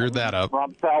screwed that up.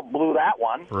 Rumsfeld blew that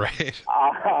one. Right.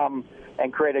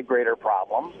 And created greater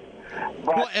problems.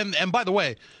 But, well, and by the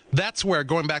way, that's where,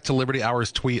 going back to Liberty Hour's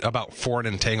tweet about foreign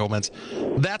entanglements,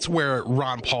 that's where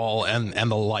Ron Paul and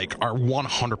the like are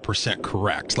 100%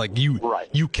 correct. Like,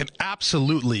 you can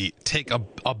absolutely take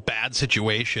a bad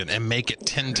situation and make it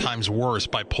 10 times worse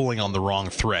by pulling on the wrong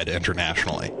thread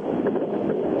internationally. And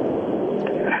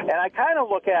I kind of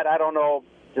look at, I don't know,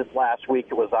 just last week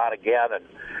it was on again, and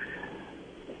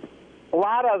a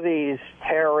lot of these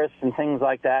terrorists and things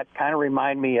like that kind of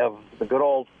remind me of the good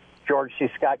old George C.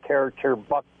 Scott character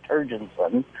Buck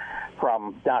Turgidson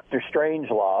from Dr.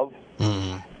 Strangelove.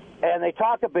 Mm-hmm. And they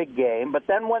talk a big game, but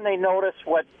then when they notice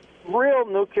what real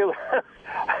nuclear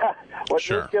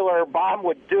nuclear bomb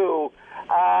would do,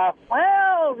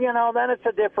 well, you know, then it's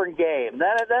a different game.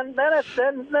 Then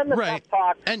the right.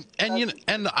 Talk. And you know,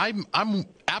 and I'm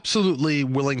absolutely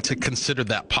willing to consider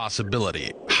that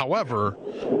possibility. However,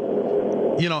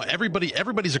 you know,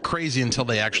 everybody's a crazy until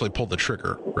they actually pull the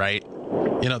trigger, right?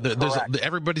 You know,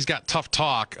 everybody's got tough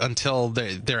talk until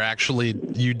they're actually,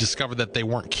 you discover that they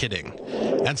weren't kidding.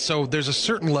 And so there's a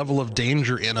certain level of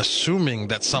danger in assuming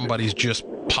that somebody's just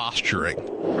posturing.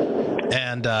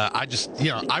 And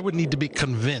I would need to be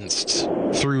convinced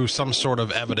through some sort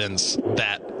of evidence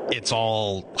that it's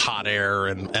all hot air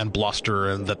and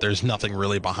bluster and that there's nothing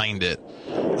really behind it.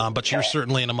 But you're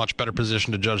certainly in a much better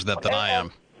position to judge that than I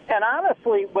am. And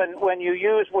honestly, when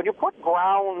you put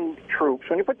ground troops,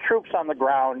 when you put troops on the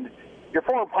ground, your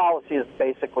foreign policy has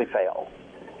basically failed.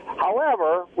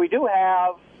 However, we do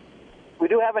have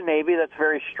a Navy that's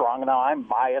very strong. Now, I'm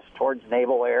biased towards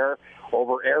naval air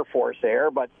over Air Force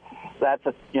air, but that's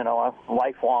a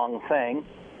lifelong thing.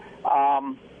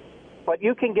 But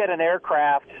you can get an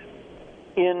aircraft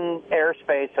in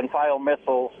airspace and fire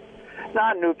missiles,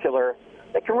 non-nuclear.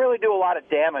 They can really do a lot of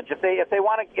damage if they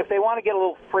want to get a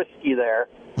little frisky there.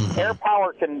 Mm-hmm. Air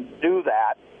power can do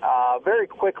that very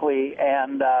quickly,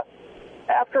 and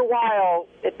after a while,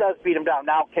 it does beat them down.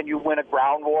 Now, can you win a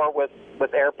ground war with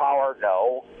air power?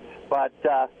 No, but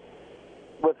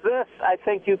with this, I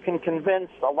think you can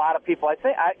convince a lot of people. I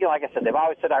think, like I said, they've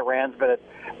always said Iran's been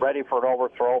ready for an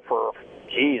overthrow for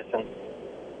and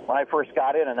when I first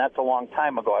got in, and that's a long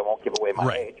time ago. I won't give away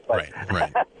my age, but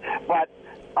right. But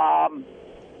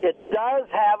it does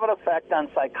have an effect on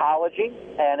psychology,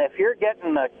 and if you're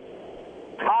getting the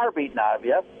tar beaten out of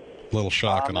you, little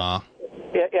shock and awe.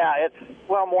 Yeah, it's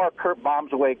more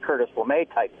bombs away Curtis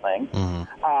LeMay type thing.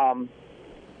 Mm-hmm.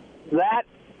 That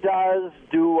does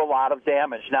do a lot of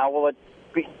damage. Now, will it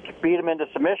beat them into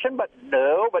submission? But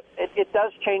no, but it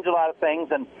does change a lot of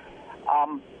things, and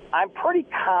I'm pretty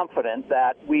confident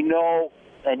that we know,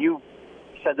 and you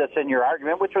said this in your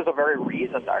argument, which was a very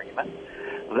reasoned argument,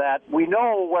 that we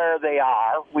know where they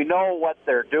are, we know what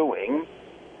they're doing,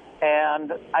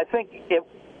 and I think it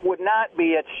would not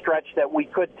be a stretch that we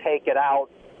could take it out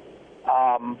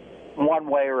one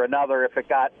way or another if it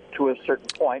got to a certain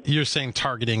point. You're saying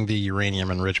targeting the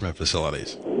uranium enrichment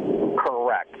facilities?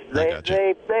 Correct. They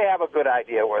have a good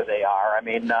idea where they are. I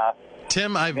mean,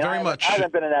 Tim, I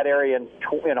haven't been in that area in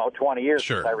 20 years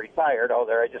since I retired. Oh,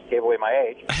 there, I just gave away my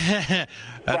age.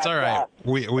 That's all right.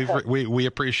 We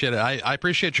appreciate it. I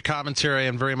appreciate your commentary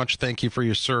and very much thank you for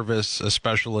your service,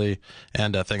 especially,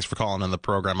 and thanks for calling in the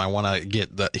program. I want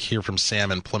to hear from Sam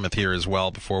in Plymouth here as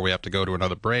well before we have to go to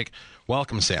another break.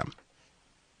 Welcome, Sam.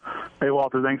 Hey,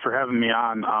 Walter, thanks for having me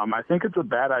on. I think it's a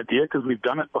bad idea because we've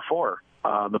done it before.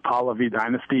 The Pahlavi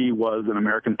dynasty was an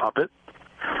American puppet,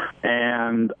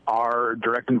 and our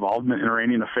direct involvement in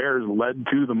Iranian affairs led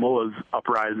to the mullahs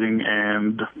uprising,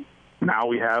 and now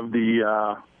we have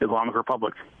the Islamic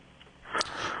Republic.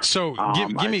 So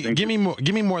give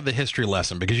me more of the history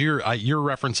lesson, because you're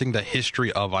referencing the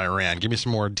history of Iran. Give me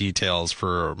some more details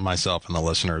for myself and the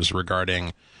listeners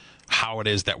regarding how it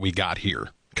is that we got here,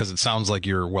 because it sounds like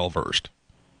you're well versed.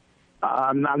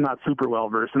 I'm not super well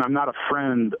versed, and I'm not a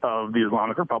friend of the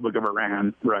Islamic Republic of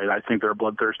Iran. Right? I think they're a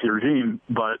bloodthirsty regime,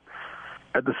 but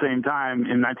at the same time,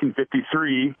 in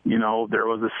 1953, there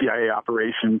was a CIA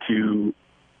operation to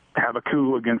have a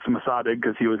coup against Mossadegh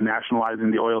because he was nationalizing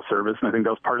the oil service, and I think that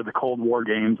was part of the Cold War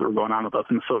games that were going on with us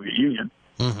in the Soviet Union,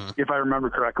 if I remember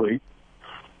correctly.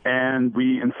 And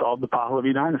we installed the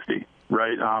Pahlavi dynasty,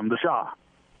 right? The Shah.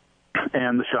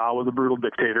 And the Shah was a brutal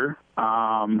dictator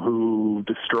who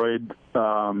destroyed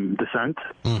dissent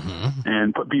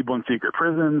and put people in secret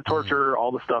prison, torture,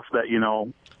 all the stuff that,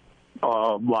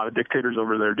 a lot of dictators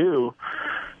over there do.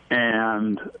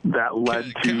 And that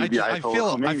led to the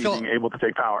Ayatollah Khomeini being able to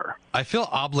take power. I feel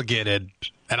obligated,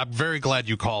 and I'm very glad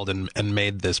you called and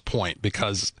made this point,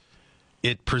 because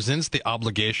it presents the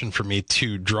obligation for me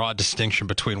to draw a distinction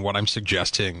between what I'm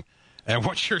suggesting and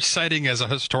what you're citing as a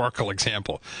historical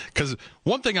example. Because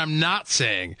one thing I'm not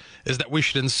saying is that we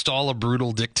should install a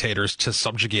brutal dictators to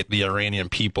subjugate the Iranian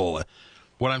people.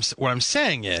 What I'm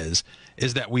saying is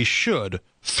that we should,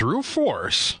 through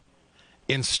force,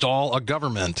 install a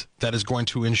government that is going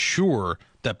to ensure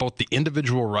that both the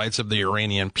individual rights of the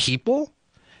Iranian people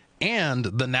and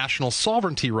the national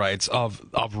sovereignty rights of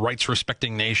rights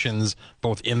respecting nations,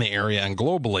 both in the area and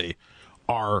globally,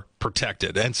 are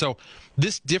protected. And so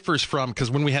this differs from,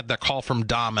 because when we had that call from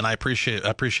Dom, and I appreciate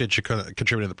you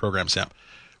contributing to the program, Sam.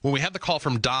 When we had the call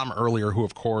from Dom earlier, who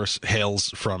of course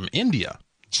hails from India,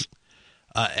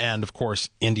 and of course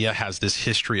India has this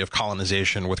history of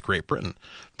colonization with Great Britain.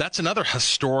 That's another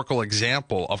historical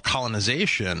example of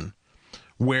colonization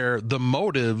where the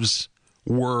motives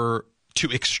were to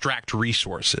extract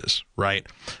resources, right?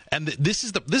 And this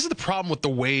is the problem with the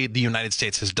way the United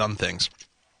States has done things,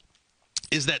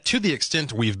 is that to the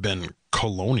extent we've been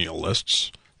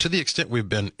colonialists, to the extent we've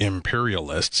been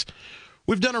imperialists,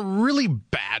 we've done a really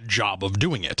bad job of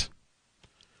doing it.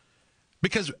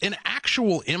 Because an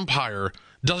actual empire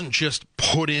doesn't just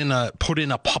put in a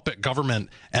puppet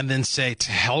government and then say,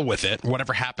 to hell with it,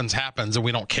 whatever happens, happens, and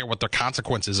we don't care what the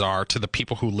consequences are to the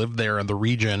people who live there and the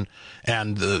region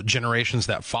and the generations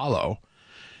that follow.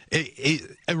 A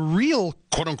real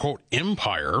quote-unquote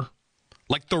empire,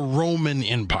 like the Roman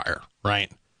Empire,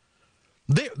 right?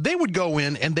 They would go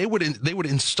in and they would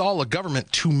install a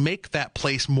government to make that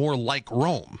place more like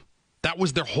Rome. That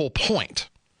was their whole point.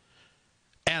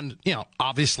 And,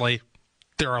 obviously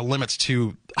there are limits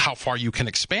to how far you can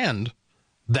expand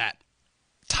that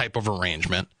type of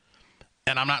arrangement.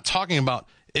 And I'm not talking about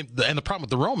and the problem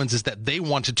with the Romans is that they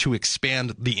wanted to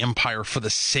expand the empire for the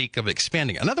sake of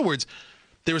expanding. In other words,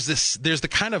 there's the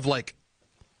kind of like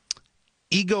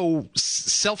ego,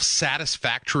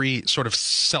 self-satisfactory, sort of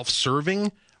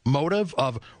self-serving motive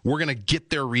of we're going to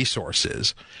get their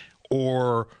resources,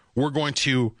 or we're going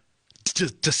to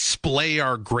display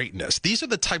our greatness. These are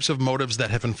the types of motives that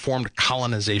have informed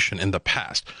colonization in the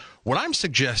past. What I'm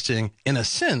suggesting, in a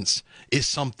sense, is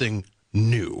something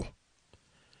new.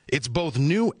 It's both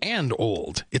new and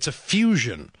old. It's a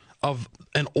fusion of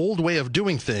an old way of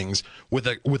doing things with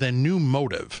a new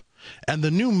motive. And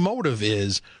the new motive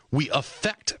is we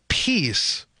affect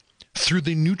peace through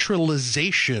the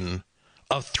neutralization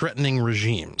of threatening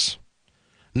regimes.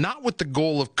 Not with the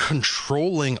goal of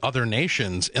controlling other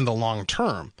nations in the long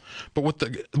term, but with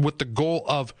the goal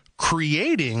of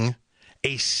creating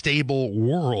a stable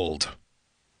world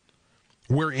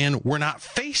wherein we're not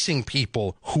facing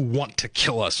people who want to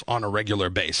kill us on a regular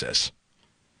basis.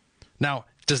 Now,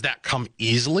 does that come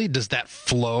easily? Does that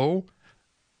flow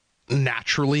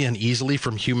naturally and easily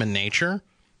from human nature,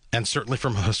 and certainly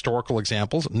from historical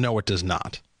examples? No, it does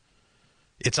not.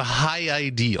 It's a high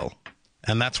ideal.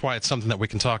 And that's why it's something that we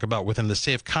can talk about within the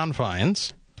safe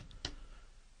confines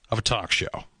of a talk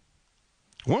show.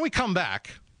 When we come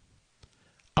back,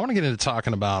 I want to get into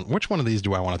talking about which one of these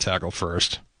do I want to tackle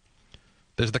first.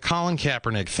 There's the Colin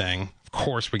Kaepernick thing. Of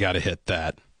course, we got to hit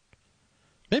that.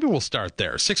 Maybe we'll start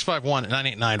there.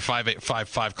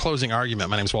 651-989-5855. Closing argument.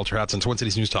 My name is Walter Hudson.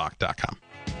 TwinCitiesNewsTalk.com.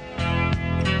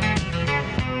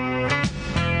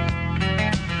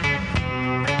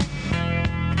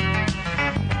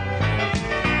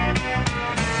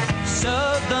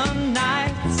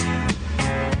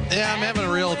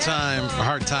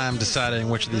 hard time deciding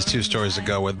which of these two stories to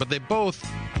go with, but they both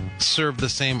serve the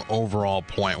same overall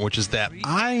point, which is that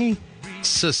I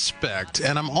suspect,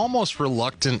 and I'm almost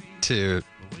reluctant to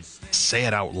say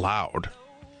it out loud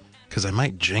because I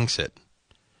might jinx it,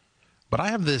 but I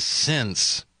have this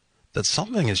sense that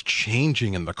something is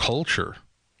changing in the culture.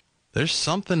 There's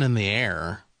something in the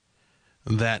air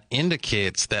that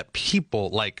indicates that people,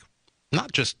 like,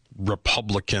 not just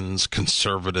Republicans,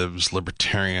 conservatives,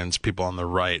 libertarians, people on the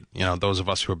right, you know, those of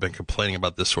us who have been complaining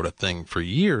about this sort of thing for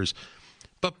years,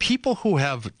 but people who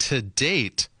have to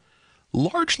date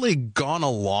largely gone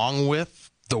along with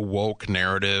the woke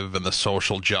narrative and the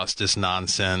social justice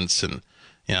nonsense and,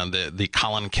 you know, the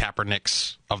Colin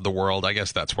Kaepernicks of the world. I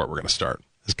guess that's where we're going to start,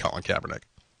 is Colin Kaepernick.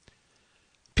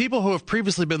 People who have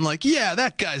previously been like, yeah,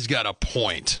 that guy's got a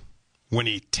point when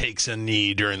he takes a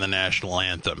knee during the national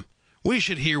anthem. We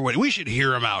should hear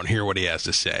him out and hear what he has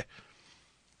to say.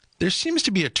 There seems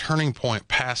to be a turning point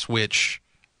past which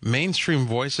mainstream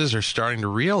voices are starting to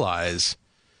realize,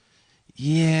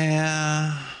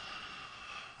 yeah,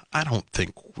 I don't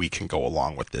think we can go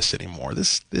along with this anymore.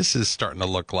 This is starting to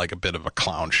look like a bit of a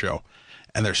clown show,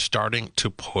 and they're starting to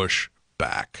push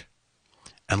back.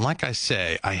 And like I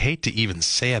say, I hate to even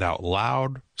say it out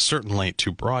loud, certainly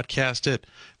to broadcast it,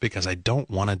 because I don't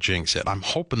want to jinx it. I'm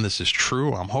hoping this is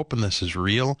true. I'm hoping this is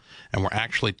real, and we're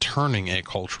actually turning a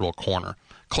cultural corner.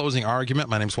 Closing argument.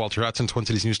 My name's Walter Hudson, Twin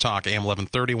Cities News Talk, AM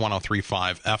 1130,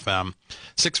 103.5 FM,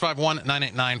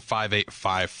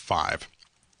 651-989-5855.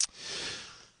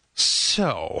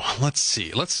 So, let's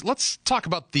see. Let's talk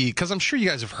about because I'm sure you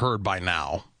guys have heard by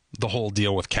now the whole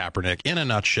deal with Kaepernick. In a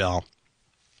nutshell,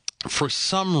 for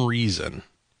some reason,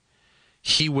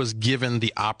 he was given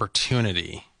the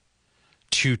opportunity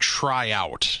to try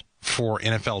out for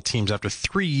NFL teams after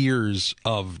 3 years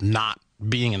of not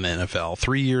being in the NFL,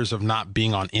 3 years of not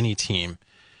being on any team.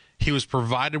 He was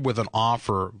provided with an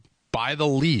offer by the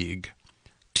league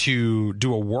to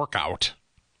do a workout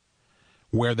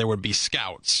where there would be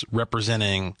scouts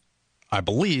representing, I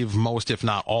believe, most, if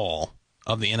not all,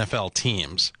 of the NFL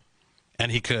teams.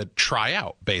 And he could try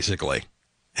out, basically,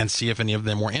 and see if any of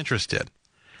them were interested.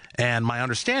 And my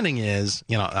understanding is,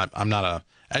 you know, I'm not a,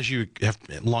 as you have,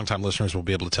 longtime listeners will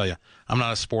be able to tell you, I'm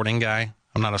not a sporting guy.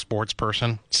 I'm not a sports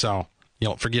person. So, you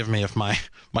know, forgive me if my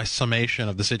summation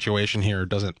of the situation here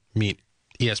doesn't meet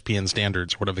ESPN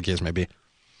standards, whatever the case may be.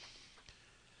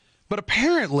 But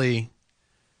apparently,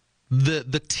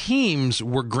 the teams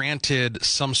were granted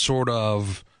some sort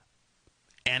of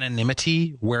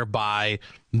anonymity whereby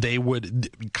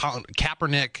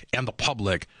Kaepernick and the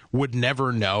public would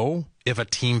never know if a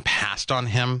team passed on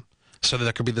him, so that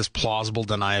there could be this plausible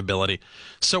deniability.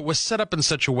 So it was set up in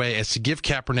such a way as to give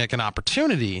Kaepernick an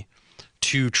opportunity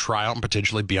to try out and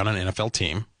potentially be on an NFL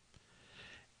team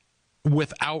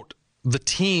without the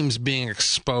teams being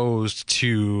exposed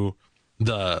to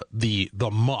the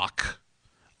muck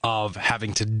of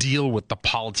having to deal with the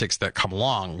politics that come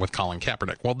along with Colin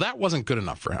Kaepernick. Well, that wasn't good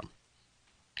enough for him.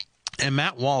 And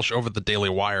Matt Walsh over at the Daily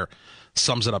Wire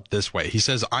sums it up this way. He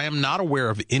says, I am not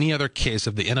aware of any other case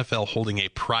of the NFL holding a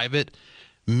private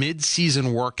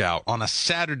mid-season workout on a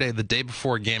Saturday, the day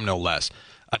before a game, no less,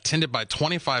 attended by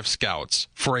 25 scouts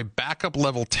for a backup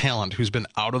level talent who's been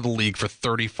out of the league for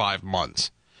 35 months.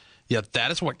 Yet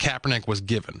that is what Kaepernick was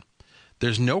given.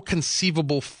 There's no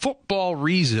conceivable football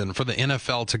reason for the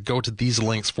NFL to go to these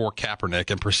lengths for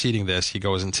Kaepernick. And preceding this, he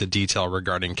goes into detail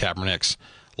regarding Kaepernick's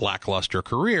lackluster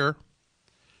career.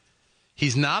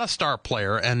 He's not a star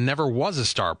player and never was a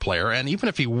star player. And even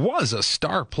if he was a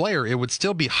star player, it would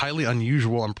still be highly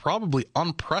unusual and probably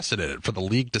unprecedented for the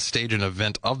league to stage an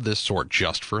event of this sort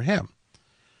just for him.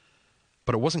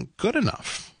 But it wasn't good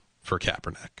enough for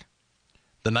Kaepernick.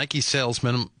 The Nike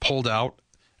salesman pulled out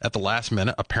at the last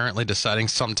minute, apparently deciding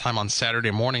sometime on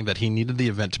Saturday morning that he needed the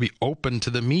event to be open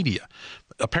to the media.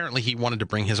 Apparently he wanted to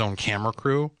bring his own camera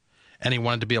crew, and he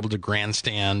wanted to be able to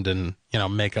grandstand and, you know,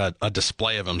 make a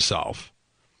display of himself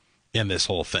in this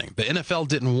whole thing. The NFL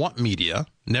didn't want media,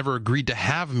 never agreed to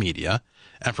have media,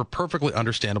 and for perfectly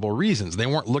understandable reasons. They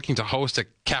weren't looking to host a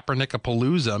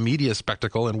Kaepernick-a-palooza media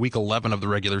spectacle in week 11 of the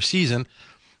regular season.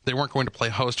 They weren't going to play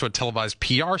host to a televised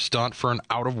PR stunt for an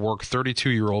out-of-work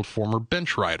 32-year-old former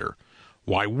bench rider.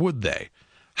 Why would they?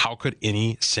 How could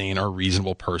any sane or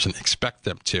reasonable person expect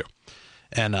them to?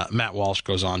 And Matt Walsh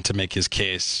goes on to make his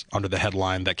case under the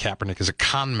headline that Kaepernick is a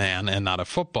con man and not a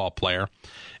football player.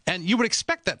 And you would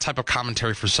expect that type of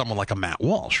commentary from someone like a Matt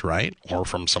Walsh, right? Or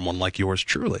from someone like yours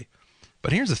truly.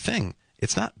 But here's the thing.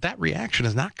 It's not, that reaction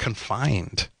is not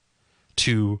confined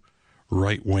to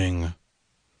right-wing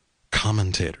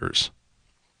commentators.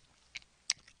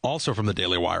 Also from the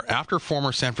Daily Wire, after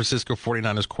former San Francisco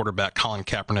 49ers quarterback Colin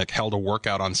Kaepernick held a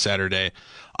workout on Saturday,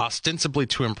 ostensibly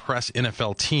to impress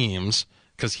NFL teams,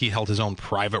 because he held his own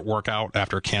private workout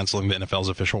after canceling the NFL's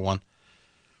official one,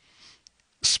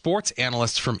 sports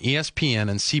analysts from ESPN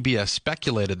and CBS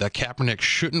speculated that Kaepernick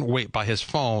shouldn't wait by his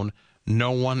phone. No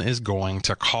one is going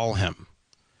to call him.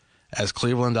 As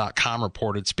Cleveland.com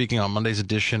reported, speaking on Monday's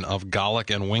edition of Golic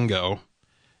and Wingo,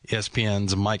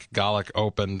 ESPN's Mike Golic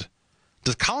opened,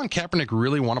 does Colin Kaepernick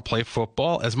really want to play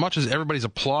football? As much as everybody's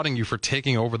applauding you for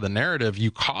taking over the narrative,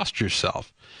 you cost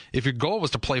yourself. If your goal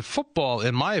was to play football,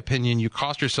 in my opinion, you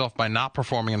cost yourself by not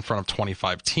performing in front of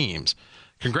 25 teams.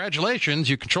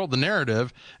 Congratulations, you controlled the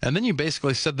narrative, and then you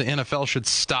basically said the NFL should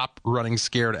stop running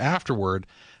scared afterward.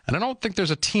 And I don't think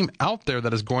there's a team out there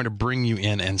that is going to bring you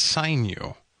in and sign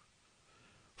you.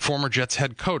 Former Jets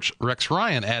head coach Rex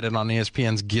Ryan added on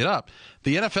ESPN's Get Up,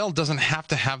 the NFL doesn't have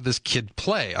to have this kid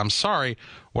play. I'm sorry,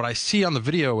 what I see on the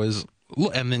video is,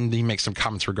 and then he makes some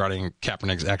comments regarding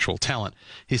Kaepernick's actual talent.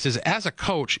 He says, as a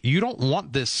coach, you don't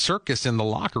want this circus in the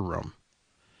locker room.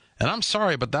 And I'm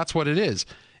sorry, but that's what it is.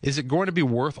 Is it going to be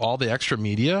worth all the extra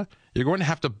media? You're going to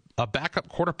have to a backup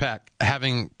quarterback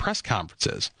having press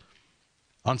conferences.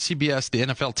 On CBS, the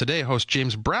NFL Today host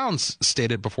James Brown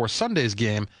stated before Sunday's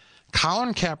game,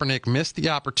 Colin Kaepernick missed the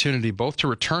opportunity both to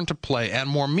return to play and,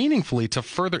 more meaningfully, to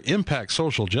further impact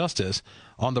social justice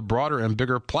on the broader and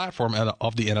bigger platform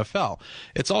of the NFL.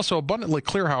 It's also abundantly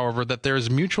clear, however, that there is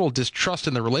mutual distrust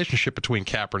in the relationship between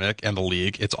Kaepernick and the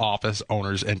league, its office,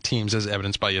 owners, and teams, as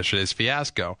evidenced by yesterday's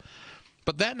fiasco.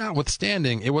 But that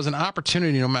notwithstanding, it was an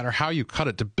opportunity, no matter how you cut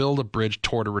it, to build a bridge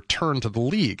toward a return to the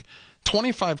league.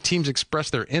 25 teams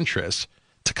expressed their interest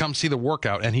to come see the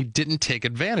workout, and he didn't take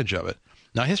advantage of it.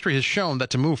 Now, history has shown that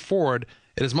to move forward,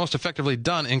 it is most effectively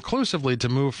done inclusively to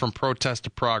move from protest to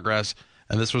progress,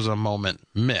 and this was a moment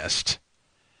missed.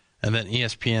 And then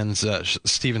ESPN's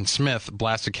Stephen Smith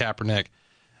blasted Kaepernick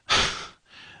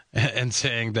and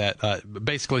saying that,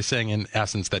 basically saying in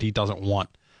essence that he doesn't want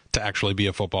to actually be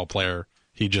a football player.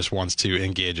 He just wants to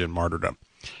engage in martyrdom.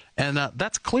 And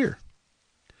that's clear.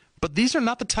 But these are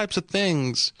not the types of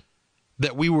things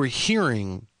that we were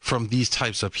hearing from these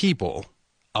types of people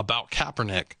about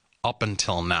Kaepernick up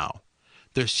until now.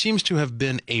 There seems to have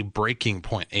been a breaking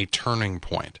point, a turning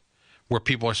point, where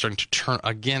people are starting to turn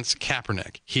against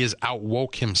Kaepernick. He has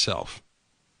outwoke himself.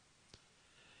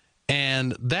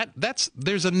 And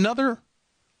there's another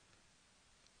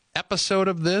episode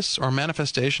of this or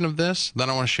manifestation of this that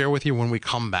I want to share with you when we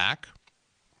come back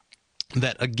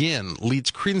that, again,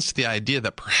 leads credence to the idea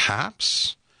that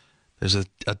perhaps there's a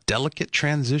delicate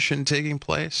transition taking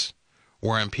place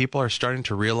wherein people are starting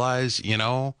to realize,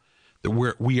 that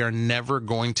we are never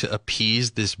going to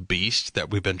appease this beast that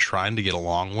we've been trying to get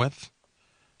along with,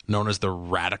 known as the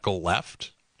radical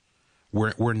left.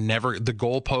 We're never, the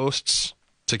goalposts,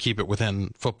 to keep it within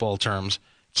football terms,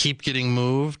 keep getting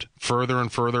moved further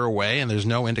and further away, and there's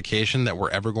no indication that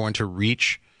we're ever going to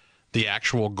reach the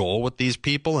actual goal with these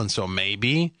people. And so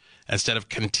maybe instead of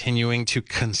continuing to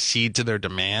concede to their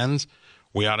demands,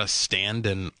 we ought to stand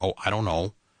and,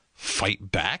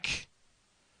 fight back.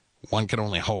 One can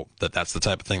only hope that that's the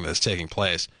type of thing that's taking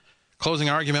place. Closing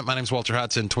argument. My name is Walter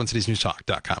Hudson,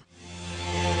 TwinCitiesNewsTalk.com.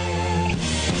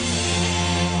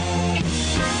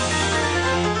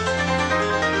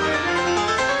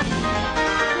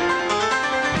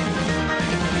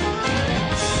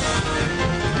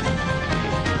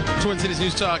 Twin Cities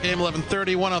News Talk, AM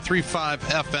 1130, 103.5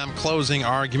 FM, closing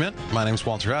argument. My name is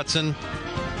Walter Hudson.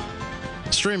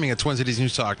 Streaming at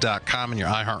TwinCitiesNewsTalk.com and your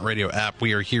iHeartRadio app.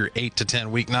 We are here 8 to 10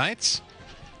 weeknights.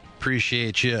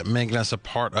 Appreciate you making us a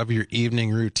part of your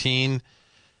evening routine.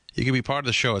 You can be part of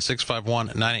the show at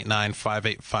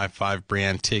 651-989-5855.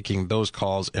 Brianne taking those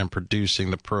calls and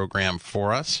producing the program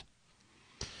for us.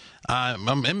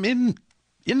 I'm in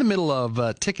the middle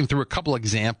of taking through a couple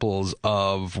examples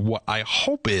of what I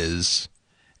hope is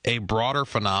a broader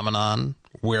phenomenon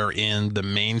wherein the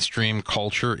mainstream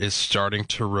culture is starting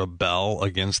to rebel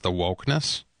against the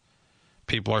wokeness.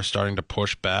 People are starting to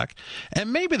push back.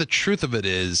 And maybe the truth of it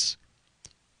is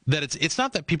that it's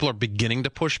not that people are beginning to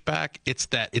push back, it's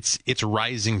that it's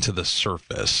rising to the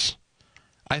surface.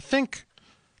 I think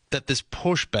that this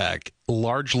pushback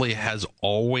largely has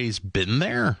always been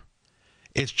there.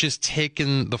 It's just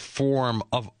taken the form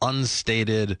of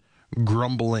unstated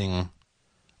grumbling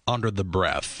under the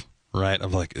breath, right?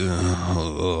 Of like,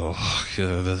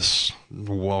 this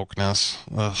wokeness,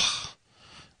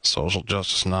 social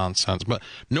justice nonsense. But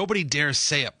nobody dares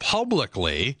say it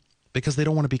publicly because they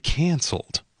don't want to be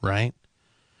canceled, right?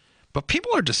 But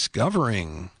people are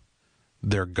discovering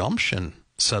their gumption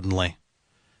suddenly.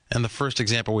 And the first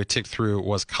example we ticked through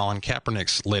was Colin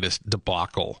Kaepernick's latest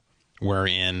debacle,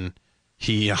 wherein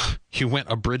he went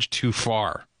a bridge too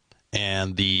far,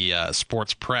 and the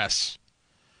sports press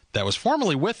that was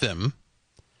formerly with him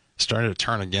started to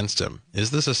turn against him.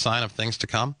 Is this a sign of things to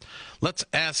come? Let's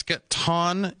ask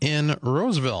Ton in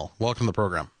Roseville. Welcome to the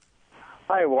program.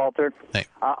 Hi, Walter. Hey.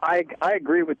 I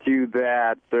agree with you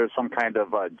that there's some kind of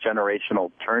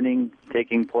generational turning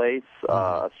taking place,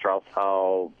 a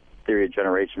Strauss-Howe theory of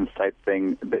generations type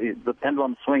thing, the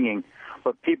pendulum swinging,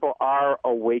 but people are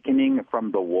awakening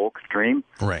from the woke dream.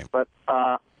 Right. But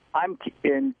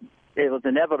it was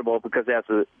inevitable because as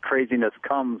the craziness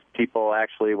comes, people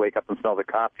actually wake up and smell the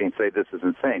coffee and say, this is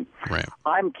insane. Right.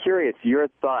 I'm curious, your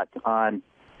thoughts on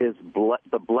is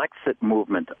the Blexit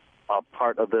movement a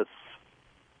part of this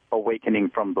awakening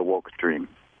from the woke dream?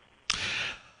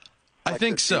 I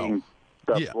think so.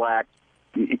 Black.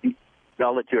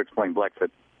 I'll let you explain Blexit.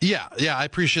 Yeah, I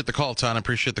appreciate the call, Ton. I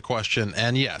appreciate the question.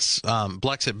 And yes,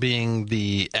 Blexit being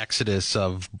the exodus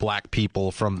of black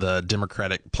people from the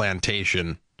Democratic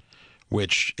plantation,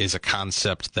 which is a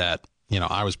concept that,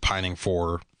 I was pining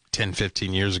for 10,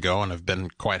 15 years ago, and have been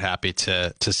quite happy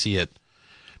to see it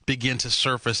begin to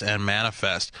surface and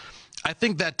manifest. I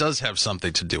think that does have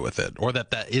something to do with it, or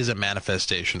that is a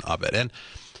manifestation of it. And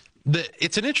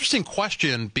it's an interesting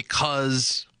question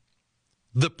because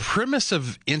the premise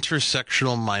of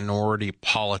intersectional minority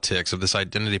politics, of this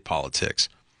identity politics,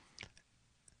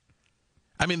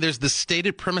 I mean, there's the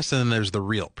stated premise and then there's the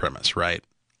real premise, right?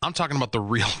 I'm talking about the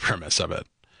real premise of it.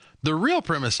 The real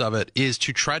premise of it is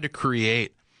to try to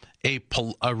create a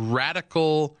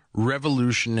radical,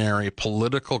 revolutionary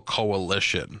political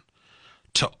coalition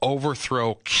to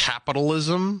overthrow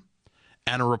capitalism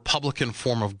and a Republican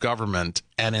form of government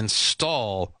and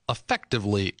install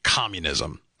effectively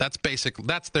communism. That's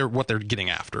what they're getting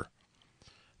after.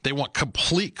 They want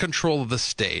complete control of the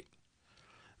state,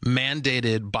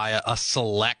 mandated by a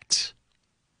select,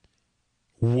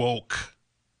 woke,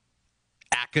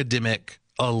 academic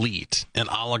elite and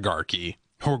oligarchy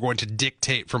who are going to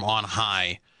dictate from on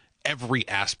high every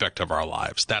aspect of our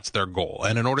lives. That's their goal.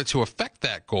 And in order to affect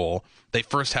that goal, they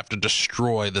first have to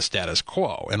destroy the status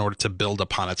quo in order to build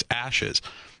upon its ashes.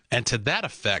 And to that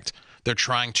effect, they're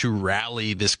trying to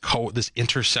rally this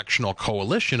intersectional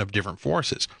coalition of different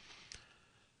forces.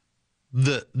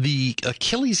 The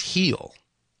Achilles heel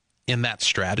in that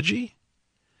strategy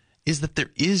is that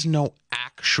there is no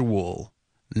actual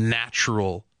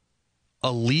natural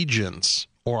allegiance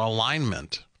or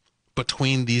alignment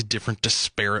between these different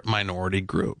disparate minority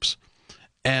groups.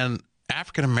 And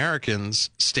African Americans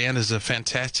stand as a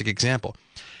fantastic example.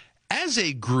 As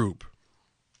a group,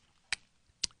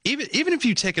 even if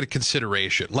you take it into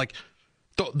consideration, like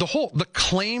the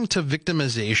claim to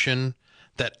victimization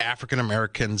that African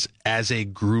Americans as a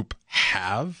group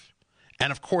have,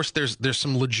 and of course there's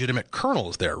some legitimate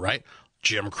kernels there, right?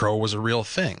 Jim Crow was a real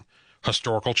thing.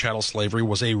 Historical chattel slavery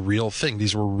was a real thing.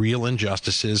 These were real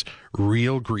injustices,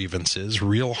 real grievances,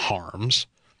 real harms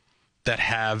that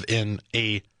have in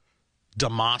a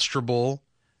demonstrable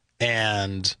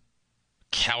and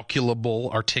calculable,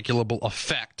 articulable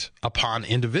effect upon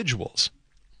individuals.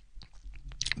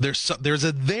 There's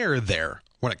a there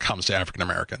when it comes to African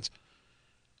Americans.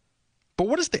 But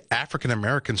what does the African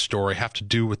American story have to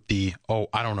do with the,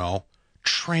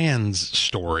 trans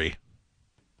story?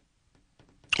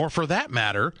 Or for that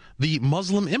matter, the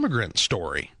Muslim immigrant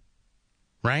story,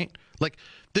 right? Like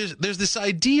there's this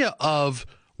idea of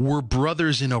we're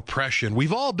brothers in oppression.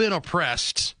 We've all been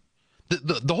oppressed.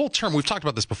 The whole term, we've talked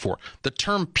about this before, the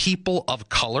term people of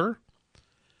color,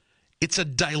 it's a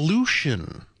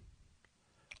dilution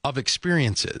of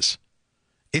experiences.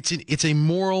 It's a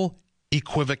moral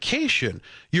equivocation.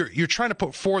 You're trying to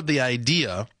put forward the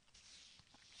idea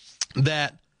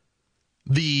that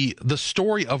the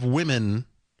story of women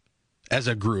as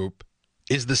a group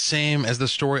is the same as the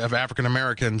story of African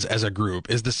Americans as a group,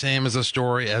 is the same as the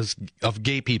story of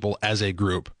gay people as a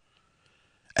group,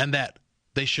 and that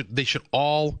they should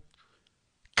all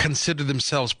consider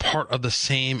themselves part of the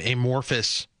same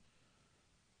amorphous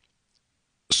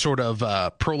sort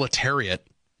of proletariat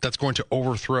that's going to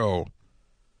overthrow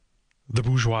the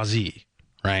bourgeoisie,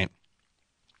 right?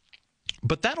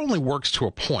 But that only works to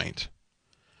a point.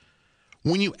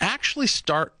 When you actually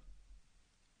start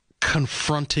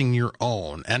confronting your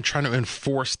own and trying to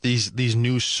enforce these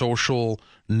new social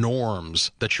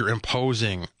norms that you're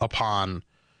imposing upon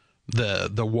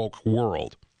the woke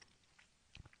world,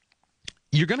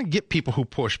 you're going to get people who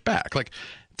push back. Like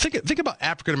think about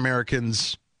African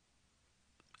Americans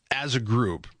as a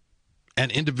group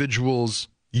and individuals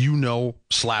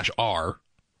 /are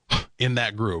in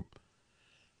that group.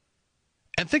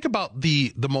 And think about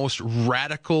the most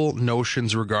radical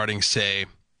notions regarding, say,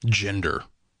 gender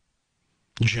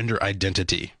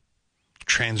identity,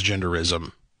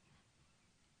 transgenderism,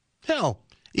 hell,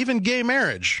 even gay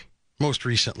marriage most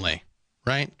recently,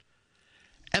 right?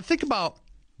 And think about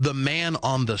the man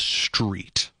on the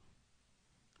street,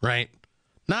 right?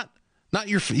 Not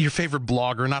your favorite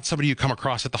blogger, not somebody you come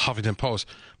across at the Huffington Post,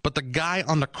 but the guy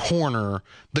on the corner,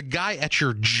 the guy at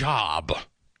your job,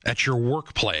 at your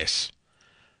workplace.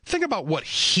 Think about what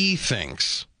he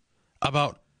thinks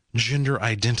about gender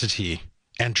identity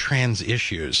and trans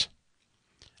issues.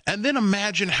 And then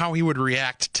imagine how he would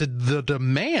react to the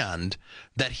demand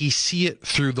that he see it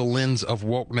through the lens of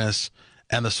wokeness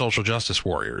and the social justice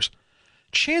warriors.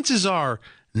 Chances are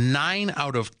 9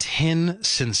 out of 10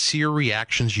 sincere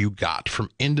reactions you got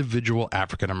from individual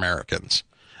African Americans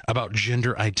about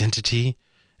gender identity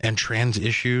and trans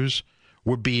issues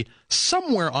would be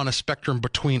somewhere on a spectrum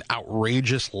between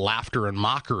outrageous laughter and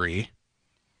mockery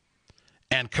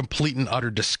and complete and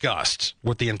utter disgust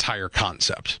with the entire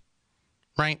concept,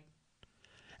 right?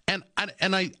 And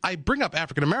I bring up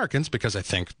African Americans because I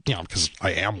think, because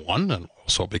I am one, and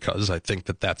also because I think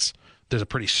that there's a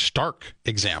pretty stark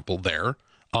example there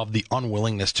of the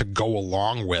unwillingness to go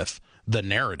along with the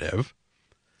narrative.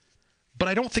 But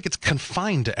I don't think it's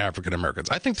confined to African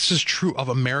Americans. I think this is true of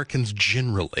Americans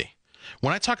generally.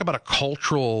 When I talk about a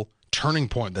cultural turning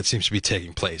point that seems to be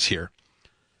taking place here,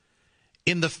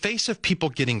 in the face of people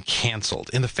getting canceled,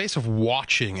 in the face of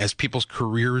watching as people's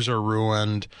careers are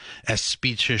ruined, as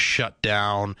speech is shut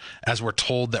down, as we're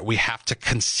told that we have to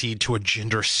concede to a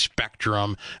gender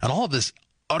spectrum, and all of this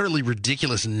utterly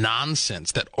ridiculous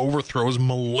nonsense that overthrows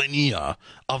millennia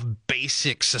of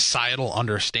basic societal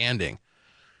understanding,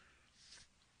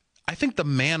 I think the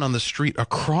man on the street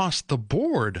across the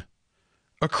board,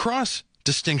 across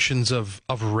distinctions of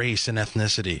race and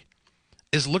ethnicity,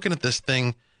 is looking at this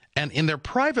thing, and in their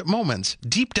private moments,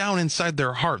 deep down inside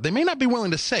their heart, they may not be willing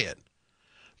to say it,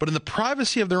 but in the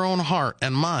privacy of their own heart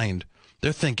and mind,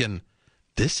 they're thinking,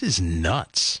 this is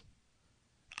nuts.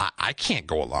 I can't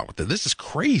go along with it. This is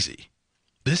crazy.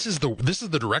 This is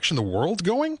the direction the world's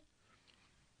going?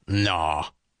 Nah,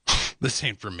 this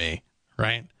ain't for me,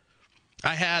 right?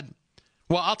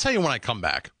 I'll tell you when I come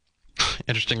back.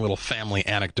 Interesting little family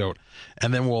anecdote.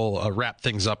 And then we'll wrap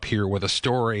things up here with a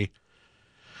story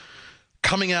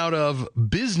coming out of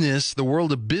business, the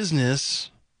world of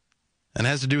business, and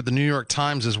has to do with the New York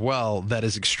Times as well, that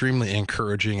is extremely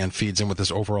encouraging and feeds in with this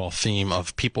overall theme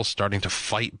of people starting to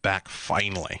fight back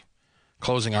finally.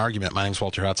 Closing argument. My name's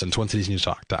Walter Hudson,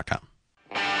 TwinCitiesNewsTalk.com.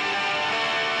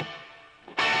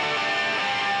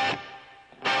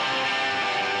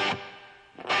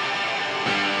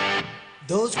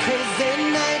 Those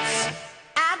crazy nights,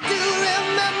 I do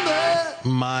remember.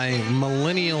 My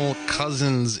millennial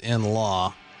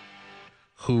cousins-in-law,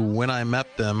 who, when I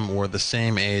met them, were the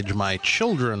same age my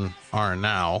children are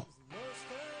now,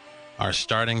 are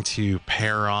starting to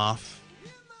pair off,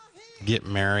 get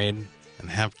married, and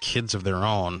have kids of their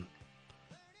own.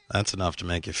 That's enough to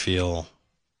make you feel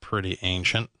pretty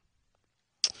ancient.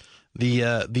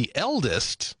 The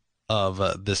eldest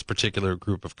of this particular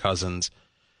group of cousins,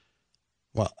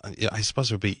 well, I suppose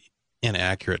it would be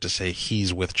inaccurate to say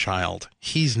he's with child.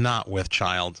 He's not with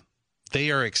child.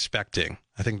 They are expecting.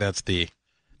 I think that's the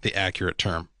accurate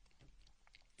term.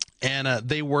 And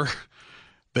they were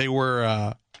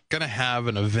going to have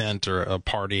an event or a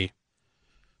party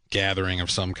gathering of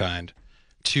some kind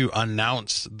to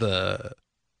announce the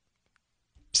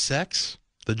sex,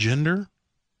 the gender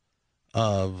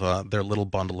of their little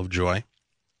bundle of joy.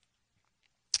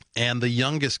 And the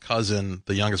youngest cousin,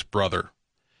 the youngest brother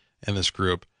in this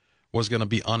group, was going to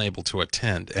be unable to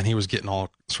attend, and he was getting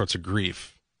all sorts of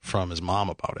grief from his mom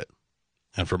about it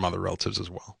and from other relatives as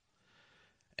well.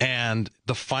 And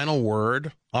the final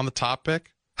word on the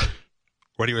topic,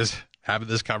 when he was having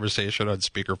this conversation on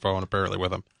speakerphone apparently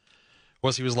with him,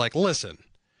 was he was like, listen,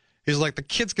 he's like, the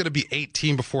kid's going to be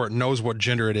 18 before it knows what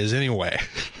gender it is anyway.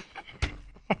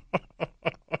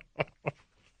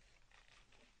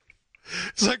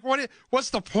 It's like, what's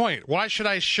the point? Why should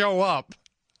I show up?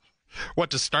 What,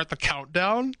 to start the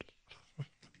countdown?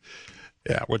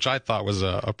 Yeah, which I thought was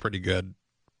a pretty good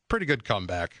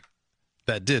comeback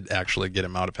that did actually get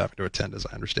him out of having to attend, as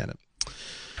I understand it.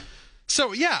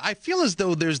 So, yeah, I feel as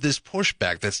though there's this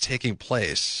pushback that's taking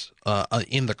place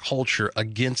in the culture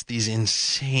against these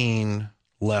insane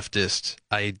leftist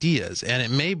ideas. And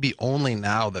it may be only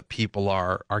now that people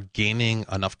are gaining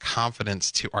enough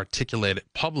confidence to articulate it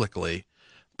publicly,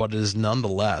 but it is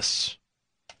nonetheless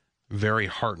very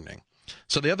heartening.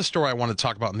 So the other story I want to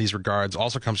talk about in these regards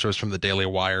also comes to us from the Daily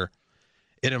Wire.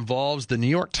 It involves the New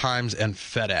York Times and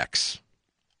FedEx.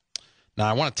 Now,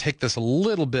 I want to take this a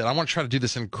little bit. I want to try to do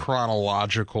this in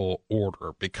chronological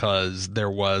order because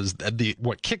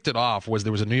what kicked it off was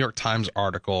there was a New York Times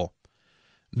article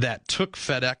that took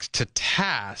FedEx to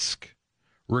task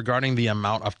regarding the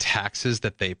amount of taxes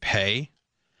that they pay.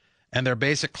 And their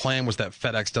basic claim was that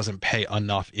FedEx doesn't pay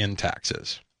enough in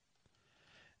taxes.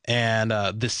 And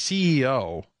the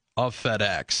CEO of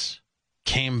FedEx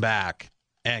came back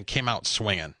and came out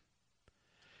swinging.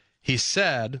 He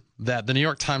said that the New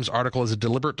York Times article is a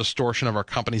deliberate distortion of our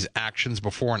company's actions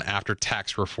before and after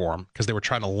tax reform, because they were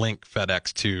trying to link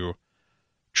FedEx to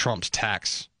Trump's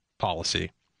tax policy.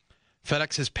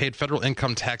 FedEx has paid federal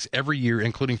income tax every year,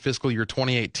 including fiscal year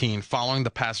 2018. Following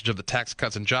the passage of the Tax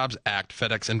Cuts and Jobs Act,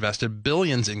 FedEx invested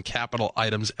billions in capital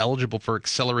items eligible for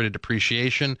accelerated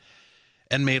depreciation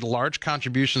and made large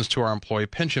contributions to our employee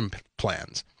pension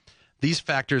plans. These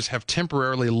factors have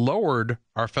temporarily lowered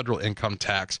our federal income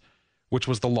tax, which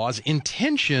was the law's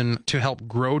intention to help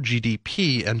grow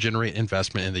GDP and generate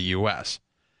investment in the U.S.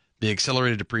 The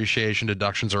accelerated depreciation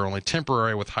deductions are only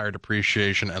temporary, with higher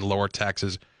depreciation and lower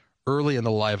taxes early in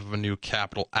the life of a new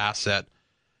capital asset.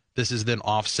 This is then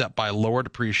offset by lower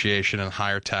depreciation and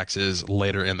higher taxes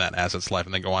later in that asset's life.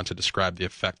 And they go on to describe the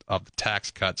effect of the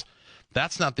tax cuts.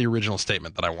 That's not the original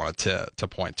statement that I wanted to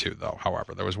point to, though.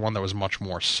 However, there was one that was much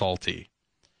more salty.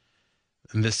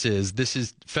 And this is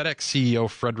FedEx CEO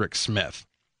Frederick Smith.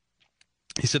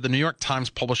 He said the New York Times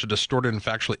published a distorted and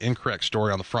factually incorrect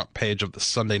story on the front page of the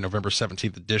Sunday, November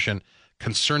 17th edition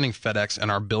concerning FedEx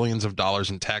and our billions of dollars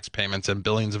in tax payments and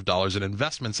billions of dollars in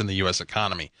investments in the U.S.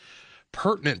 economy.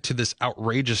 Pertinent to this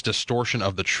outrageous distortion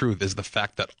of the truth is the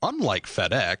fact that, unlike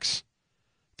FedEx,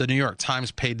 the New York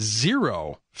Times paid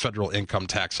zero federal income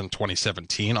tax in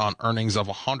 2017 on earnings of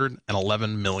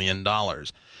 $111 million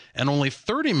and only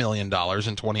 $30 million in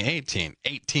 2018,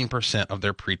 18% of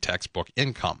their pre-tax book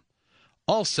income.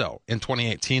 Also, in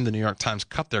 2018, the New York Times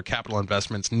cut their capital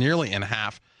investments nearly in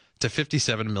half to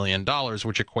 $57 million,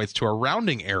 which equates to a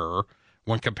rounding error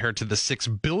when compared to the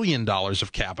 $6 billion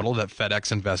of capital that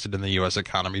FedEx invested in the U.S.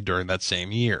 economy during that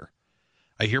same year.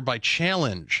 I hereby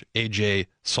challenge A.J.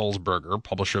 Sulzberger,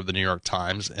 publisher of the New York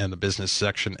Times and the business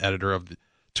section editor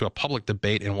to a public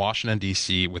debate in Washington,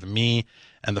 D.C. with me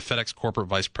and the FedEx corporate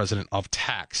vice president of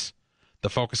tax. The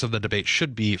focus of the debate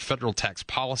should be federal tax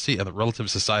policy and the relative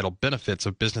societal benefits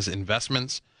of business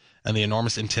investments and the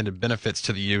enormous intended benefits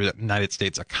to the United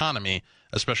States economy,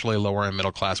 especially lower and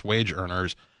middle class wage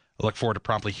earners. I look forward to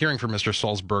promptly hearing from Mr.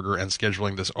 Sulzberger and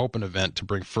scheduling this open event to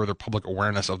bring further public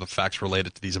awareness of the facts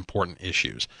related to these important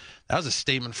issues. That was a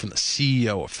statement from the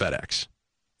CEO of FedEx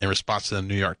in response to the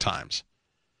New York Times.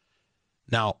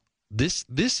 Now, this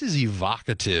is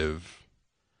evocative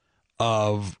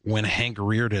of when Hank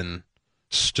Rearden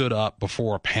stood up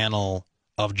before a panel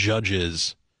of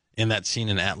judges in that scene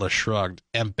in Atlas Shrugged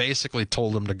and basically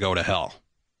told them to go to hell.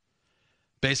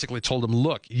 Basically told them,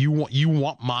 look, you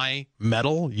want my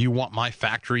metal, you want my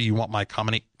factory, you want my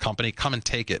company, come and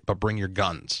take it, but bring your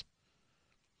guns.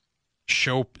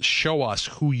 Show us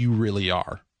who you really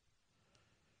are.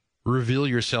 Reveal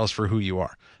yourselves for who you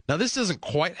are. Now, this doesn't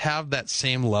quite have that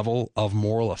same level of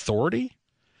moral authority,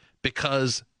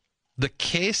 because the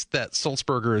case that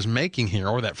Sulzberger is making here,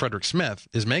 or that Frederick Smith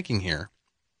is making here,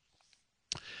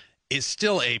 is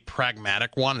still a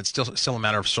pragmatic one. It's still a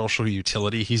matter of social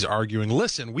utility. He's arguing,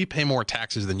 listen, we pay more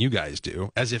taxes than you guys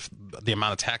do, as if the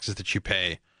amount of taxes that you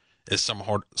pay is some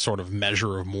sort of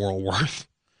measure of moral worth.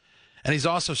 And he's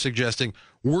also suggesting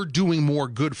we're doing more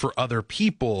good for other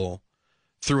people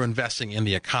through investing in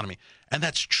the economy. And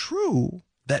that's true.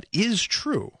 That is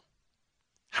true.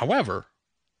 However,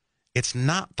 it's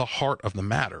not the heart of the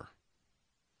matter.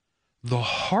 The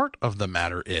heart of the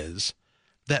matter is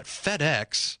that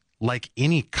FedEx, like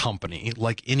any company,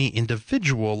 like any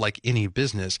individual, like any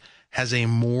business, has a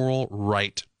moral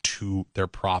right to their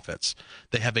profits.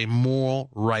 They have a moral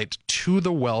right to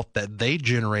the wealth that they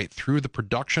generate through the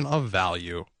production of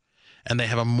value, and they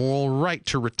have a moral right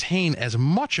to retain as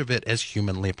much of it as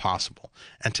humanly possible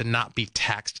and to not be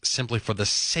taxed simply for the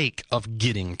sake of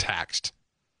getting taxed.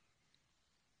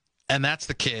 And that's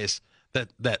the case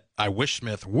that I wish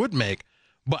Smith would make,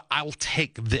 but I'll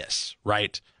take this,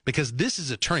 right? Because this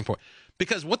is a turning point.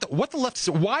 Because what the left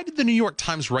said, why did the New York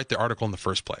Times write the article in the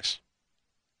first place?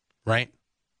 Right?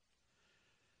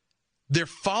 They're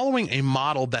following a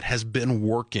model that has been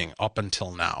working up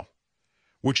until now,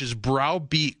 which is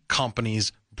browbeat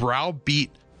companies,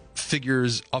 browbeat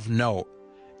figures of note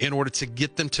in order to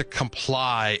get them to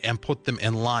comply and put them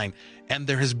in line. And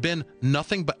there has been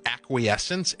nothing but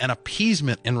acquiescence and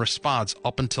appeasement in response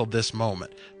up until this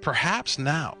moment. Perhaps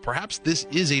this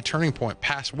is a turning point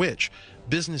past which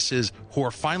businesses who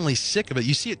are finally sick of it,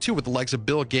 you see it too with the likes of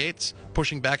Bill Gates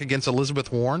pushing back against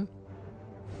Elizabeth Warren.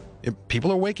 People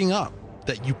are waking up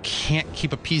that you can't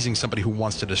keep appeasing somebody who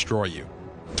wants to destroy you.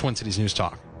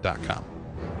 TwinCitiesNewsTalk.com.